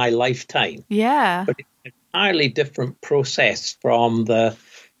in my lifetime. Yeah. But it's an entirely different process from the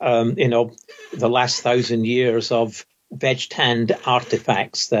last 1,000 years of veg-tanned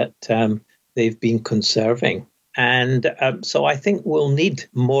artifacts that they've been conserving. And so I think we'll need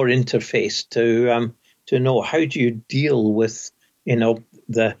more interface to know, how do you deal with,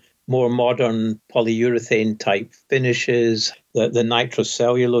 the more modern polyurethane type finishes, the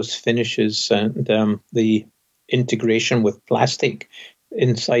nitrocellulose finishes, and the integration with plastic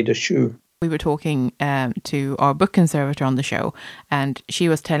inside a shoe. We were talking to our book conservator on the show, and she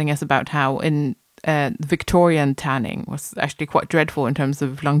was telling us about how in Victorian tanning was actually quite dreadful in terms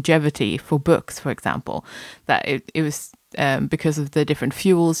of longevity for books, for example, that it was because of the different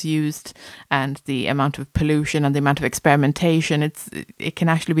fuels used and the amount of pollution and the amount of experimentation. It can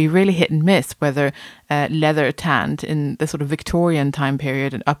actually be really hit and miss whether leather tanned in the sort of Victorian time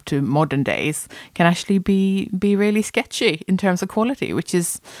period and up to modern days can actually be really sketchy in terms of quality, which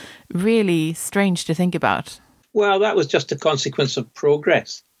is really strange to think about. Well, that was just a consequence of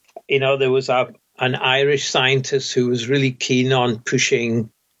progress. There was an Irish scientist who was really keen on pushing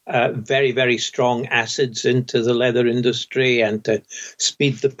very, very strong acids into the leather industry and to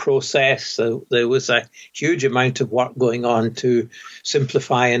speed the process. So there was a huge amount of work going on to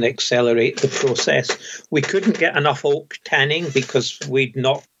simplify and accelerate the process. We couldn't get enough oak tanning because we'd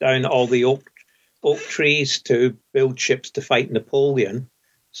knocked down all the oak trees to build ships to fight Napoleon.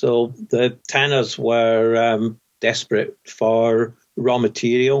 So the tanners were desperate for raw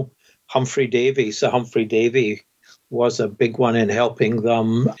material. Humphrey Davy was a big one in helping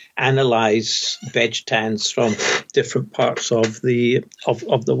them analyze veg tans from different parts of the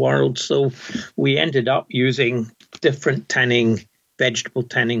world. So we ended up using different vegetable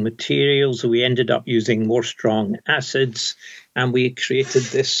tanning materials. We ended up using more strong acids, and we created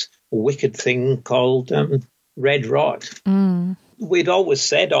this wicked thing called red rot. We'd always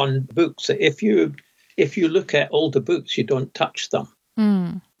said on books that if you look at older books, you don't touch them.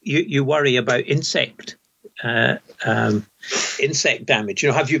 You worry about insect damage.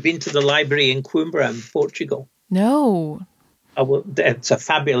 Have you been to the library in Coimbra in Portugal? No. Well, it's a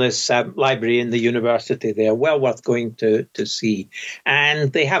fabulous library in the university there, well worth going to see.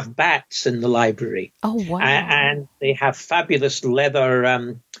 And they have bats in the library. Oh, wow. And they have fabulous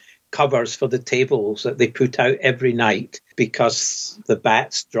leather covers for the tables that they put out every night because the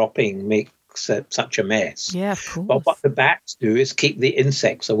bats dropping makes such a mess. Yeah, of course. But what the bats do is keep the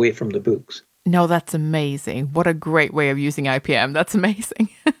insects away from the books. No, that's amazing. What a great way of using IPM. That's amazing.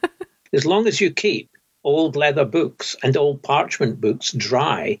 As long as you keep old leather books and old parchment books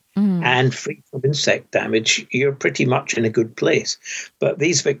dry and free from insect damage, you're pretty much in a good place. But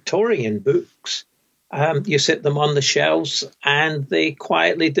these Victorian books, you sit them on the shelves and they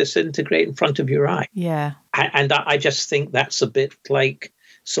quietly disintegrate in front of your eye. Yeah. And I just think that's a bit like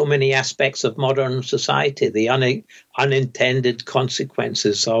so many aspects of modern society, the unintended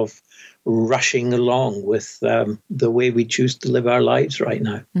consequences of rushing along with the way we choose to live our lives right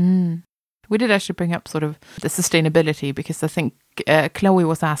now. We did actually bring up sort of the sustainability, because I think Chloe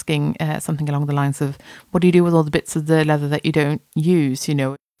was asking something along the lines of, what do you do with all the bits of the leather that you don't use? You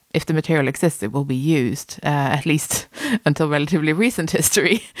know, if the material exists, it will be used, at least until relatively recent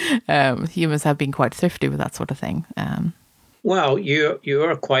history. Humans have been quite thrifty with that sort of thing. Well, you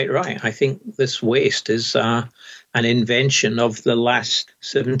are quite right. I think this waste is an invention of the last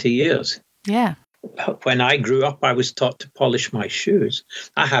 70 years. Yeah. When I grew up, I was taught to polish my shoes.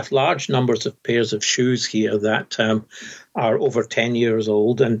 I have large numbers of pairs of shoes here that are over 10 years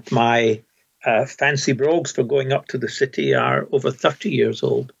old, and my fancy brogues for going up to the city are over 30 years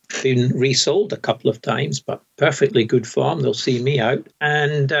old. Been resold a couple of times, but perfectly good form. They'll see me out.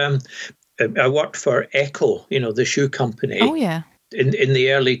 And I worked for Echo, the shoe company. Oh, yeah. In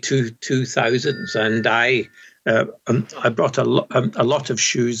the early 2000s, and I brought a lot of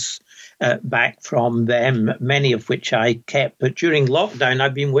shoes back from them, many of which I kept. But during lockdown,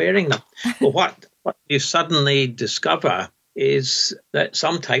 I've been wearing them. Well, what you suddenly discover is that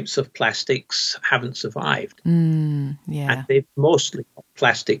some types of plastics haven't survived. Yeah. And they've mostly got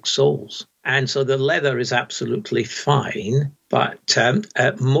plastic soles. And so the leather is absolutely fine, but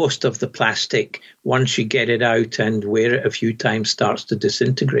most of the plastic, once you get it out and wear it a few times, starts to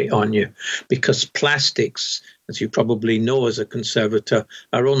disintegrate on you, because plastics, as you probably know as a conservator,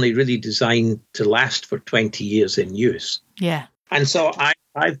 are only really designed to last for 20 years in use. Yeah. And so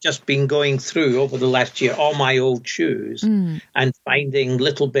I've just been going through over the last year all my old shoes and finding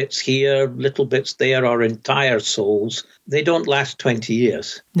little bits here, little bits there, or entire soles. They don't last 20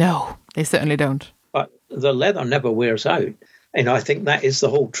 years. No, they certainly don't. But the leather never wears out. I think that is the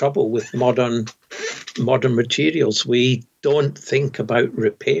whole trouble with modern materials. We don't think about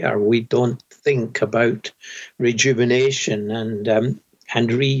repair. We don't think about rejuvenation and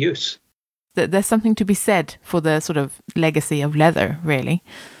reuse. There's something to be said for the sort of legacy of leather, really.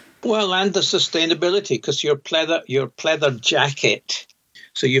 Well, and the sustainability, because your pleather jacket,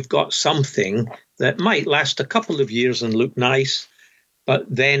 so you've got something that might last a couple of years and look nice, but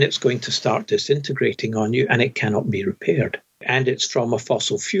then it's going to start disintegrating on you and it cannot be repaired. And it's from a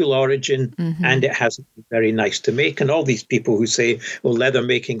fossil fuel origin, and it hasn't been very nice to make. And all these people who say, well, leather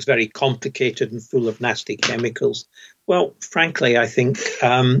making is very complicated and full of nasty chemicals. Well, frankly, I think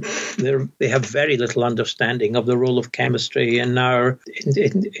they have very little understanding of the role of chemistry in our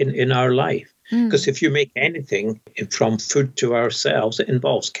life. Because if you make anything from food to ourselves, it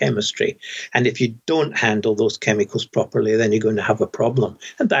involves chemistry. And if you don't handle those chemicals properly, then you're going to have a problem.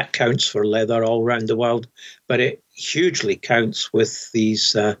 And that counts for leather all around the world. But it hugely counts with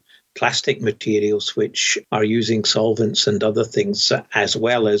these plastic materials, which are using solvents and other things, as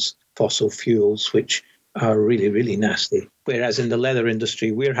well as fossil fuels, which are really, really nasty. Whereas in the leather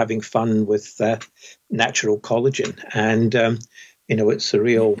industry, we're having fun with natural collagen. And, it's a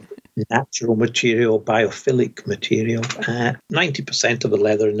real natural material, biophilic material. 90% of the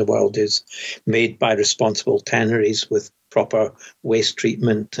leather in the world is made by responsible tanneries with proper waste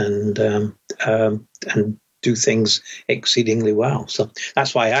treatment and do things exceedingly well. So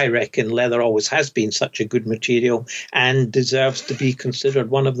that's why I reckon leather always has been such a good material and deserves to be considered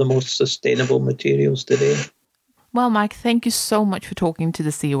one of the most sustainable materials today. Well, Mike, thank you so much for talking to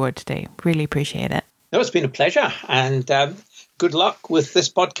the C Word today. Really appreciate it. No, it's been a pleasure. And good luck with this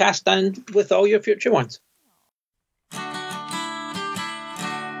podcast and with all your future ones.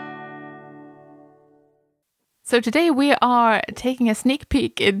 So today we are taking a sneak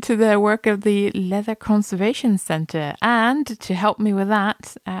peek into the work of the Leather Conservation Centre. And to help me with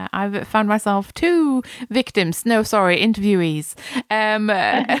that, I've found myself interviewees.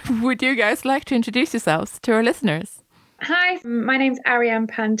 Would you guys like to introduce yourselves to our listeners? Hi, my name's Ariane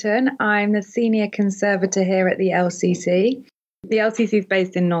Panton. I'm the Senior Conservator here at the LCC. The LCC is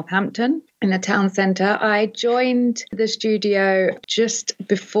based in Northampton, in the town centre. I joined the studio just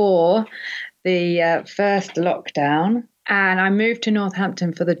before the first lockdown, And I moved to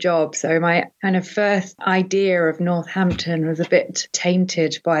Northampton for the job. So my kind of first idea of Northampton was a bit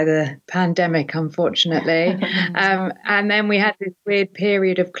tainted by the pandemic, unfortunately. And then we had this weird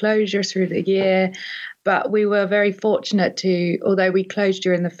period of closure through the year. But we were very fortunate to, although we closed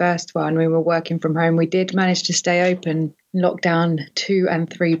during the first one, we were working from home, we did manage to stay open lockdown 2 and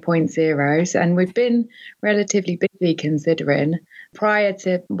 3.0. And we've been relatively busy considering. Prior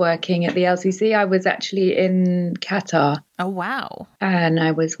to working at the LCC, I was actually in Qatar. Oh, wow. And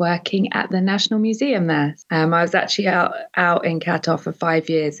I was working at the National Museum there. I was actually out in Qatar for 5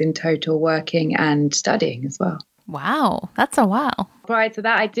 years in total, working and studying as well. Wow, that's a while. Prior to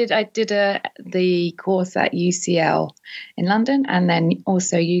that, I did the course at UCL in London and then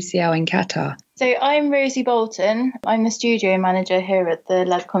also UCL in Qatar. So I'm Rosie Bolton. I'm the studio manager here at the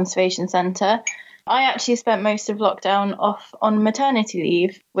Leather Conservation Centre. I actually spent most of lockdown off on maternity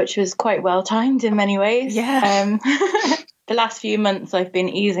leave, which was quite well timed in many ways. Yeah. The last few months I've been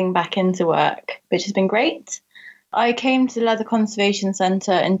easing back into work, which has been great. I came to the Leather Conservation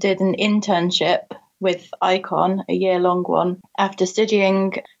Centre and did an internship with ICON, a year-long one, after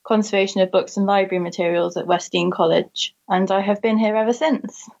studying conservation of books and library materials at Westdean College, and I have been here ever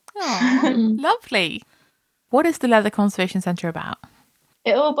since. Oh, lovely. What is the Leather Conservation Centre about?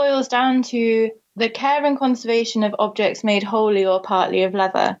 It all boils down to the care and conservation of objects made wholly or partly of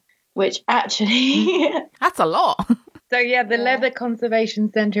leather, which actually... That's a lot. So, yeah, the Leather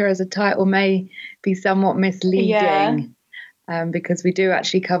Conservation Centre as a title may be somewhat misleading. Because we do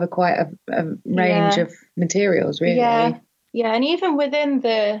actually cover quite a range of materials, really. Yeah, and even within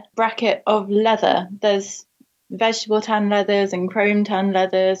the bracket of leather, there's vegetable tan leathers and chrome tan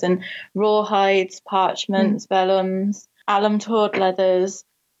leathers and rawhides, parchments, vellums, alum tawed leathers.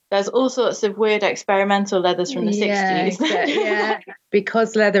 There's all sorts of weird experimental leathers from the 60s.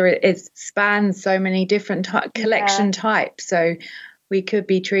 Because leather spans so many different collection types. So we could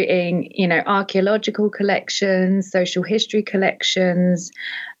be treating, archaeological collections, social history collections,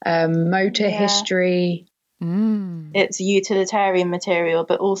 motor history. It's utilitarian material,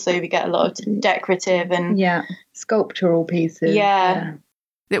 but also we get a lot of decorative and sculptural pieces.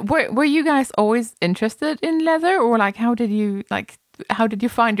 Were you guys always interested in leather, or how did you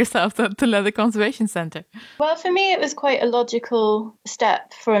find yourself at the Leather Conservation Centre? Well, for me, it was quite a logical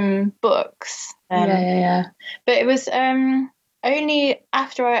step from books. But it was only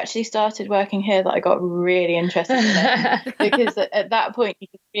after I actually started working here that I got really interested in it. Because at that point, you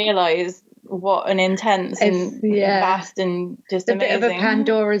could realise what an intense and vast and just amazing... a bit of a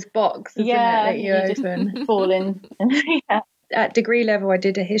Pandora's box, isn't it, that you open? Just fall in. At degree level, I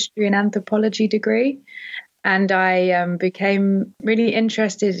did a history and anthropology degree. And I became really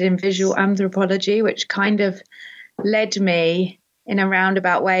interested in visual anthropology, which kind of led me in a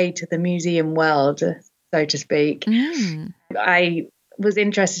roundabout way to the museum world, so to speak. I was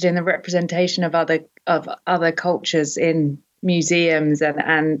interested in the representation of other cultures in museums,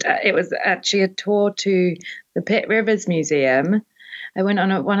 and it was actually a tour to the Pitt Rivers Museum. I went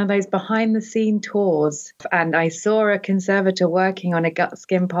on one of those behind-the-scene tours, and I saw a conservator working on a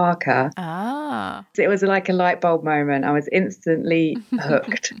gut-skin parka. It was like a light bulb moment. I was instantly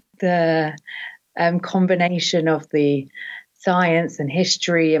hooked. The combination of the science and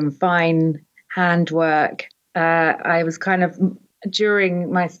history and fine handwork. I was kind of,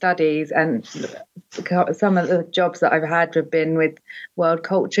 during my studies, and some of the jobs that I've had have been with world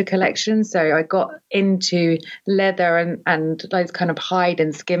culture collections. So I got into leather and those kind of hide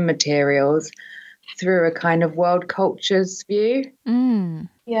and skin materials through a kind of world cultures view.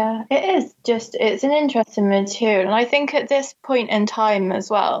 Yeah, it is it's an interesting material. And I think at this point in time as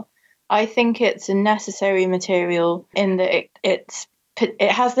well, I think it's a necessary material in that it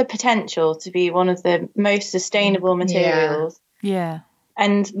has the potential to be one of the most sustainable materials. Yeah.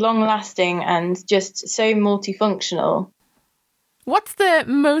 And long-lasting and just so multifunctional. What's the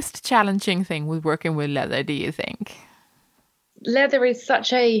most challenging thing with working with leather, do you think? Leather is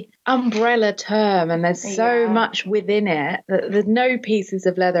such a umbrella term, and there's so much within it that there's no pieces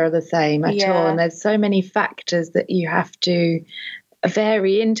of leather are the same at all. And there's so many factors that you have to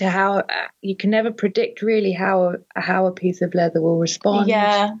vary into. How you can never predict really how a piece of leather will respond.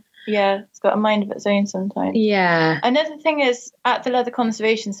 Yeah, it's got a mind of its own sometimes. Yeah. Another thing is, at the Leather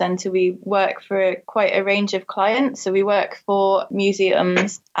Conservation Centre, we work for quite a range of clients. So we work for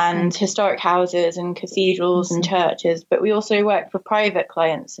museums and historic houses and cathedrals and churches, but we also work for private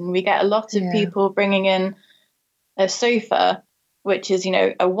clients. And we get a lot of people bringing in a sofa, which is,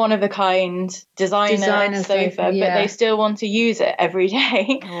 a one-of-a-kind designer sofa, but they still want to use it every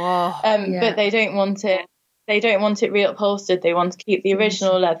day. But they don't want it. they don't want it reupholstered. They want to keep the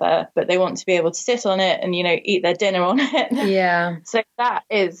original leather, but they want to be able to sit on it and, eat their dinner on it. Yeah. So that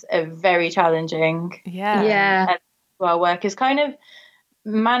is a very challenging our work is kind of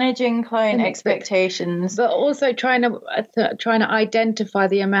managing client expectations, but also trying to identify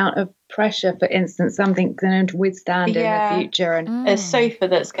the amount of pressure, for instance, something going to withstand in the future, and a sofa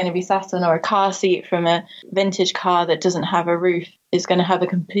that's going to be sat on, or a car seat from a vintage car that doesn't have a roof is going to have a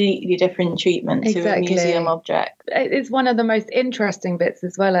completely different treatment to a museum object. It's one of the most interesting bits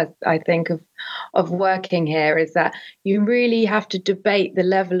as well, as I think of working here, is that you really have to debate the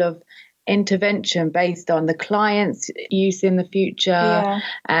level of intervention based on the client's use in the future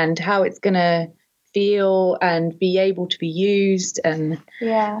and how it's going to feel and be able to be used. And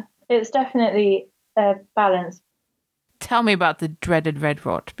it's definitely a balance. Tell me about the dreaded red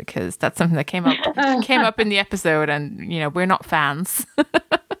rot, because that's something that came up in the episode, and we're not fans.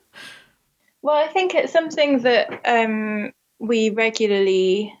 Well, I think it's something that we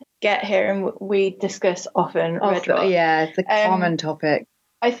regularly get here and we discuss often. Red rot. Yeah, it's a common topic.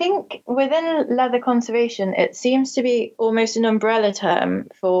 I think within leather conservation, it seems to be almost an umbrella term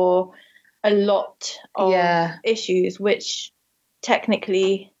for a lot of issues, which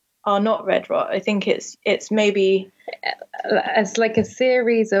technically are not red rot. I think it's maybe it's like a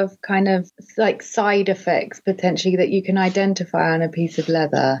series of kind of like side effects potentially that you can identify on a piece of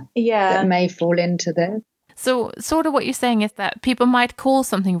leather that may fall into this. So sort of what you're saying is that people might call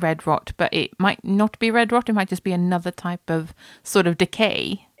something red rot, but it might not be red rot. It might just be another type of sort of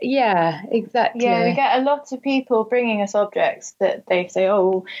decay. Yeah, exactly. Yeah, we get a lot of people bringing us objects that they say,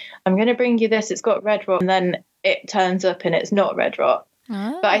 oh, I'm going to bring you this, it's got red rot. And then it turns up and it's not red rot.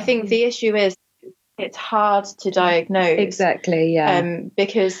 Oh. But I think the issue is it's hard to diagnose. Exactly, yeah.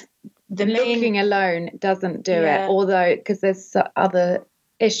 Because looking alone doesn't do it. Although, because there's other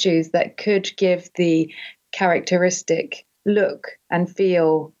issues that could give the characteristic look and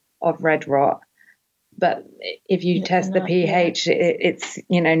feel of red rot, but if you test the pH, it's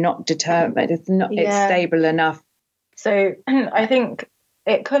not determined. It's not. It's stable enough. So I think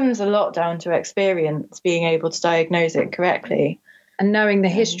it comes a lot down to experience, being able to diagnose it correctly, and knowing the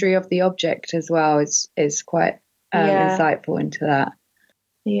history of the object as well is quite insightful into that.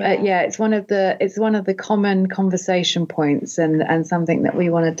 It's one of the common conversation points, and something that we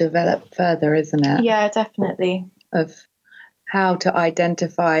want to develop further, isn't it? Yeah, definitely. Of how to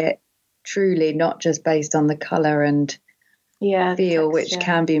identify it truly, not just based on the colour and feel, which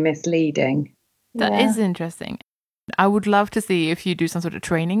can be misleading. That is interesting. I would love to see if you do some sort of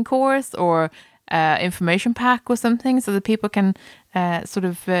training course or information pack or something, so that people can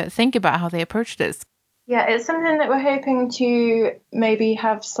think about how they approach this. Yeah, it's something that we're hoping to maybe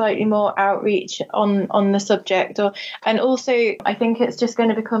have slightly more outreach on the subject, and also I think it's just going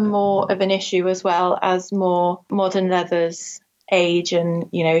to become more of an issue as well as more modern leathers age and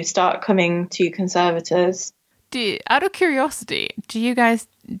start coming to conservators. Out of curiosity, do you guys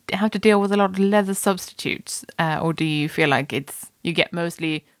have to deal with a lot of leather substitutes, or do you feel like you get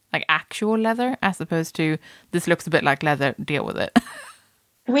mostly like actual leather as opposed to this looks a bit like leather, deal with it?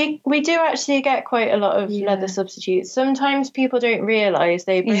 We do actually get quite a lot of leather substitutes. Sometimes people don't realise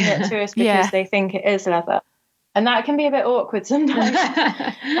they bring it to us because they think it is leather. And that can be a bit awkward sometimes.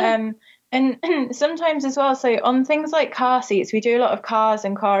 And sometimes as well, so on things like car seats, we do a lot of cars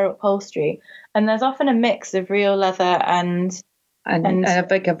and car upholstery. And there's often a mix of real leather and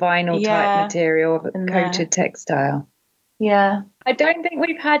like a vinyl type material, coated textile. Yeah. I don't think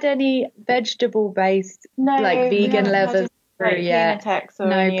we've had any vegetable-based, like vegan leathers. No Pinatex,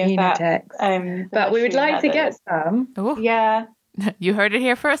 but we would like to get some. Ooh. Yeah, you heard it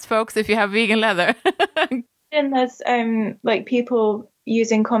here first, folks. If you have vegan leather, and there's like people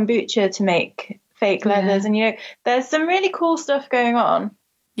using kombucha to make fake leathers, and there's some really cool stuff going on.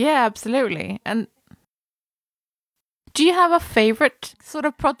 Yeah, absolutely. And do you have a favorite sort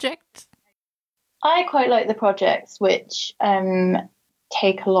of project? I quite like the projects which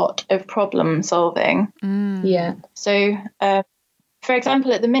take a lot of problem solving. Yeah. So, for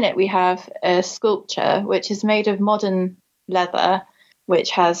example, at the minute we have a sculpture which is made of modern leather,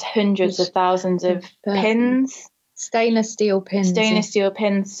 which has hundreds of thousands of pins. Stainless steel pins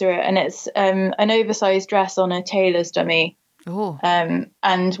through it. And it's an oversized dress on a tailor's dummy. Oh.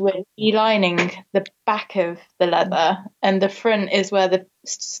 And we're lining the back of the leather, and the front is where the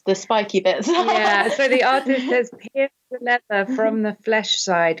spiky bits are. Yeah, so the artist has pierced the leather from the flesh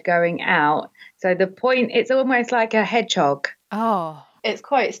side going out. So the point, it's almost like a hedgehog. Oh. It's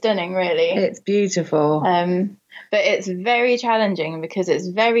quite stunning, really. It's beautiful. But it's very challenging because it's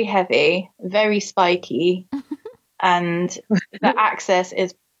very heavy, very spiky, and the access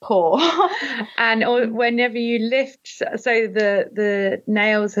is poor. And whenever you lift, so the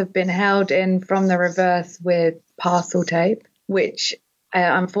nails have been held in from the reverse with parcel tape, which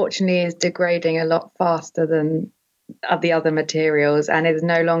unfortunately is degrading a lot faster than the other materials and is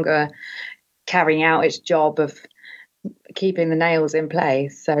no longer carrying out its job of keeping the nails in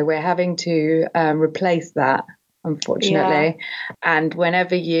place. So we're having to replace that, unfortunately. And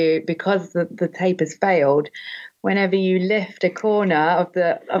whenever because the tape has failed, whenever you lift a corner of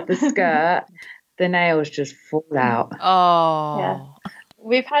the skirt, the nails just fall out. Oh. Yeah.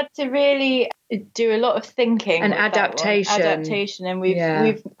 We've had to really do a lot of thinking and with adaptation, and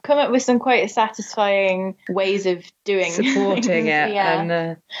we've come up with some quite satisfying ways of doing supporting things. it. Yeah.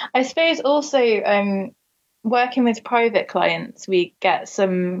 And I suppose also working with private clients, we get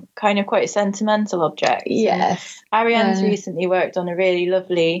some kind of quite sentimental objects. Yes. Ariane's recently worked on a really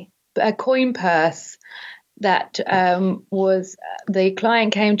lovely coin purse that was, the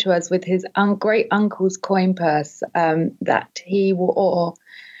client came to us with his great uncle's coin purse that he wore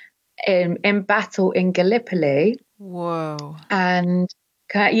in battle in Gallipoli. Whoa. And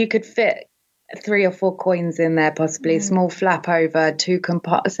you could fit 3 or 4 coins in there, possibly a small flap over 2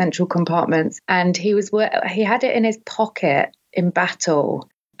 central compartments. And he had it in his pocket in battle.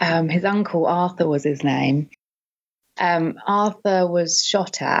 His uncle Arthur was his name. Arthur was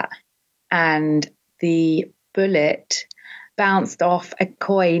shot at, and the bullet bounced off a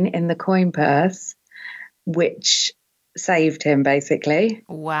coin in the coin purse, which saved him, basically.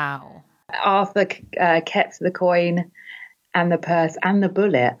 Wow. Arthur kept the coin and the purse and the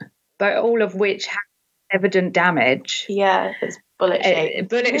bullet, but all of which had evident damage. Yeah, it's bullet-shaped.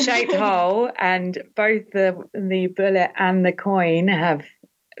 Bullet-shaped hole, and both the bullet and the coin have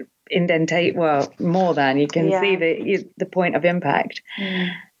indentate. Well, more than you can see the point of impact.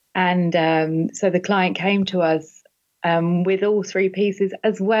 And so the client came to us with all 3 pieces,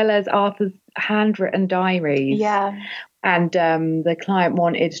 as well as Arthur's handwritten diaries. Yeah. And the client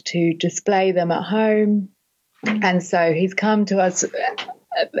wanted to display them at home. And so he's come to us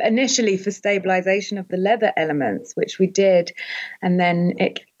initially for stabilization of the leather elements, which we did. And then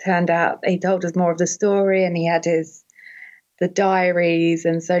it turned out he told us more of the story, and he had the diaries.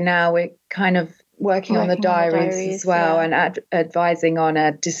 And so now we're kind of working on the diaries as well, and advising on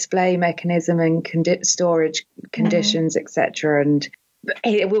a display mechanism and storage conditions, etc. And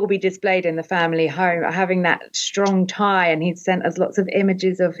it will be displayed in the family home, having that strong tie. And he'd sent us lots of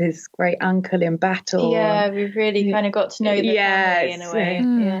images of his great uncle in battle. Yeah, we've really kind of got to know the family in a way.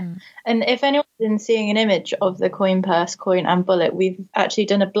 Yeah. And if anyone's been seeing an image of the coin purse, coin and bullet, we've actually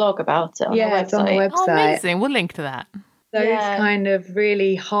done a blog about it on the website. It's on the website. Oh, amazing. We'll link to that. Those kind of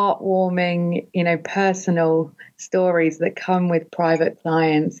really heartwarming, personal stories that come with private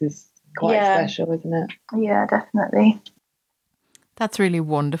clients is quite special, isn't it? Yeah, definitely. That's really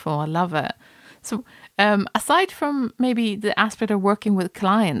wonderful. I love it. So aside from maybe the aspect of working with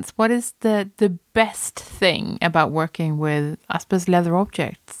clients, what is the best thing about working with, I suppose, leather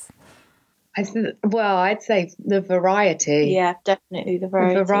objects? I'd say the variety. Yeah, definitely the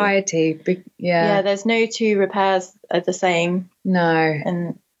variety. Yeah, there's no 2 repairs are the same. No.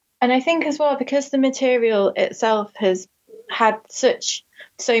 And I think as well, because the material itself has had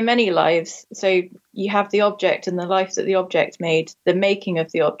so many lives. So you have the object and the life that the object made, the making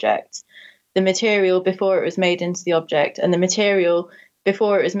of the object, the material before it was made into the object, and the material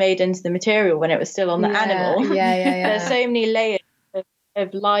before it was made into the material when it was still on the animal. There's so many layers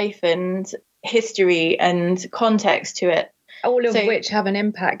of life and history and context to it, all of which have an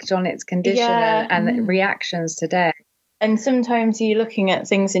impact on its condition and reactions today. And sometimes you're looking at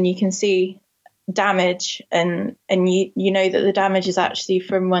things and you can see damage, and you know that the damage is actually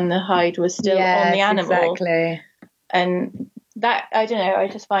from when the hide was still on the animal. Exactly. And that, I don't know, I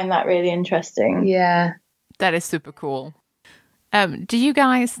just find that really interesting. Yeah, that is super cool. Do you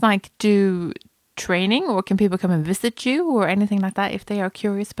guys do training, or can people come and visit you or anything like that if they are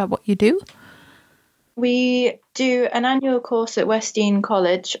curious about what you do? We do an annual course at Westdean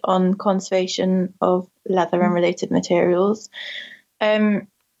College on conservation of leather and related materials.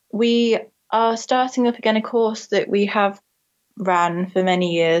 We are starting up again a course that we have ran for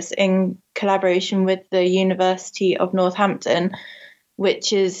many years in collaboration with the University of Northampton,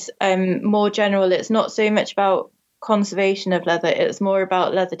 which is more general. It's not so much about conservation of leather, it's more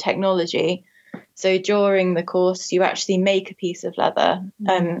about leather technology. So during the course, you actually make a piece of leather.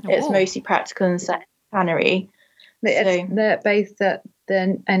 It's mostly practical and tannery. They're based at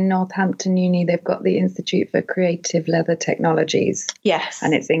in Northampton Uni. They've got the Institute for Creative Leather Technologies. Yes.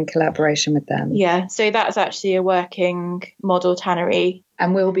 And it's in collaboration with them. Yeah, so that's actually a working model tannery.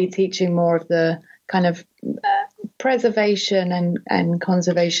 And we'll be teaching more of the kind of preservation and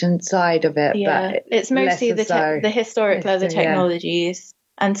conservation side of it. Yeah, but it's mostly the historic leather technologies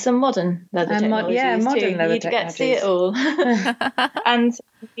and some modern leather technologies modern too. Leather You get to see technologies. it all. And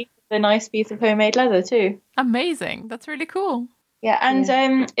the nice piece of homemade leather too. Amazing. That's really cool. Yeah,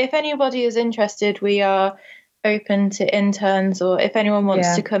 and if anybody is interested, we are open to interns, or if anyone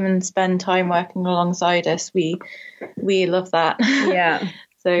wants to come and spend time working alongside us, we love that. Yeah.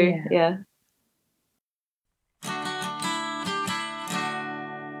 So yeah.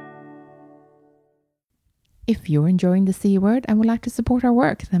 If you're enjoying the C Word and would like to support our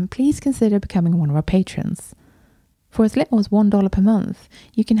work, then please consider becoming one of our patrons. For as little as $1 per month,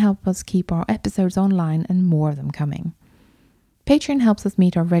 you can help us keep our episodes online and more of them coming. Patreon helps us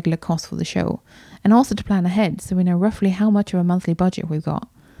meet our regular costs for the show, and also to plan ahead so we know roughly how much of a monthly budget we've got.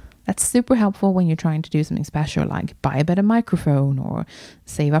 That's super helpful when you're trying to do something special, like buy a better microphone or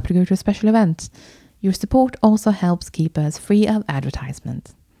save up to go to a special event. Your support also helps keep us free of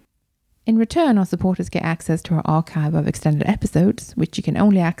advertisement. In return, our supporters get access to our archive of extended episodes, which you can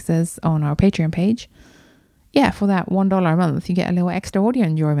only access on our Patreon page. Yeah, for that $1 a month, you get a little extra audio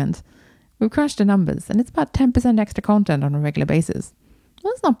enjoyment. We've crunched the numbers, and it's about 10% extra content on a regular basis.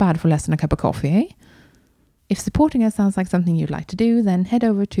 Well, that's not bad for less than a cup of coffee, eh? If supporting us sounds like something you'd like to do, then head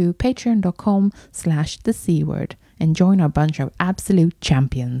over to patreon.com/thecword and join our bunch of absolute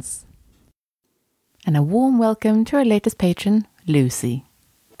champions. And a warm welcome to our latest patron, Lucy.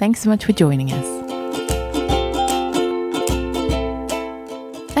 Thanks so much for joining us.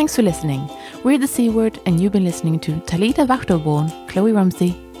 Thanks for listening. We're the C Word, and you've been listening to Talita Wachtelborn, Chloe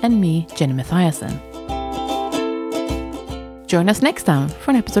Rumsey, and me, Jenny Mathiasen. Join us next time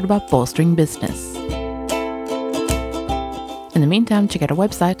for an episode about bolstering business. In the meantime, check out our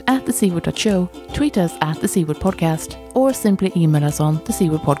website at thecword.show, tweet us at thecwordpodcast, or simply email us on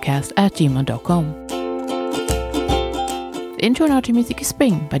thecwordpodcast@gmail.com. The intro and outro music is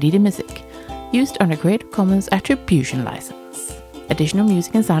Spring by Didi Music, used under Creative Commons Attribution License. Additional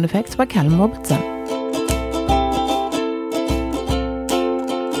music and sound effects by Callum Robertson.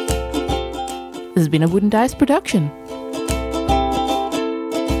 This has been a Wooden Dice production.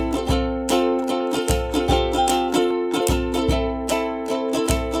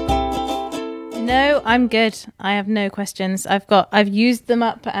 No, I'm good. I have no questions. I've used them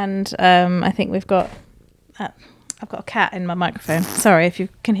up, and I think we've got. I've got a cat in my microphone. Sorry if you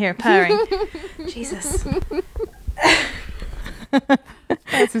can hear it purring. Jesus.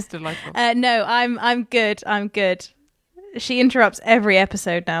 That's just delightful. No, I'm good. I'm good. She interrupts every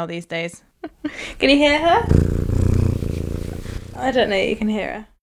episode now these days. Can you hear her? I don't know. You can hear her.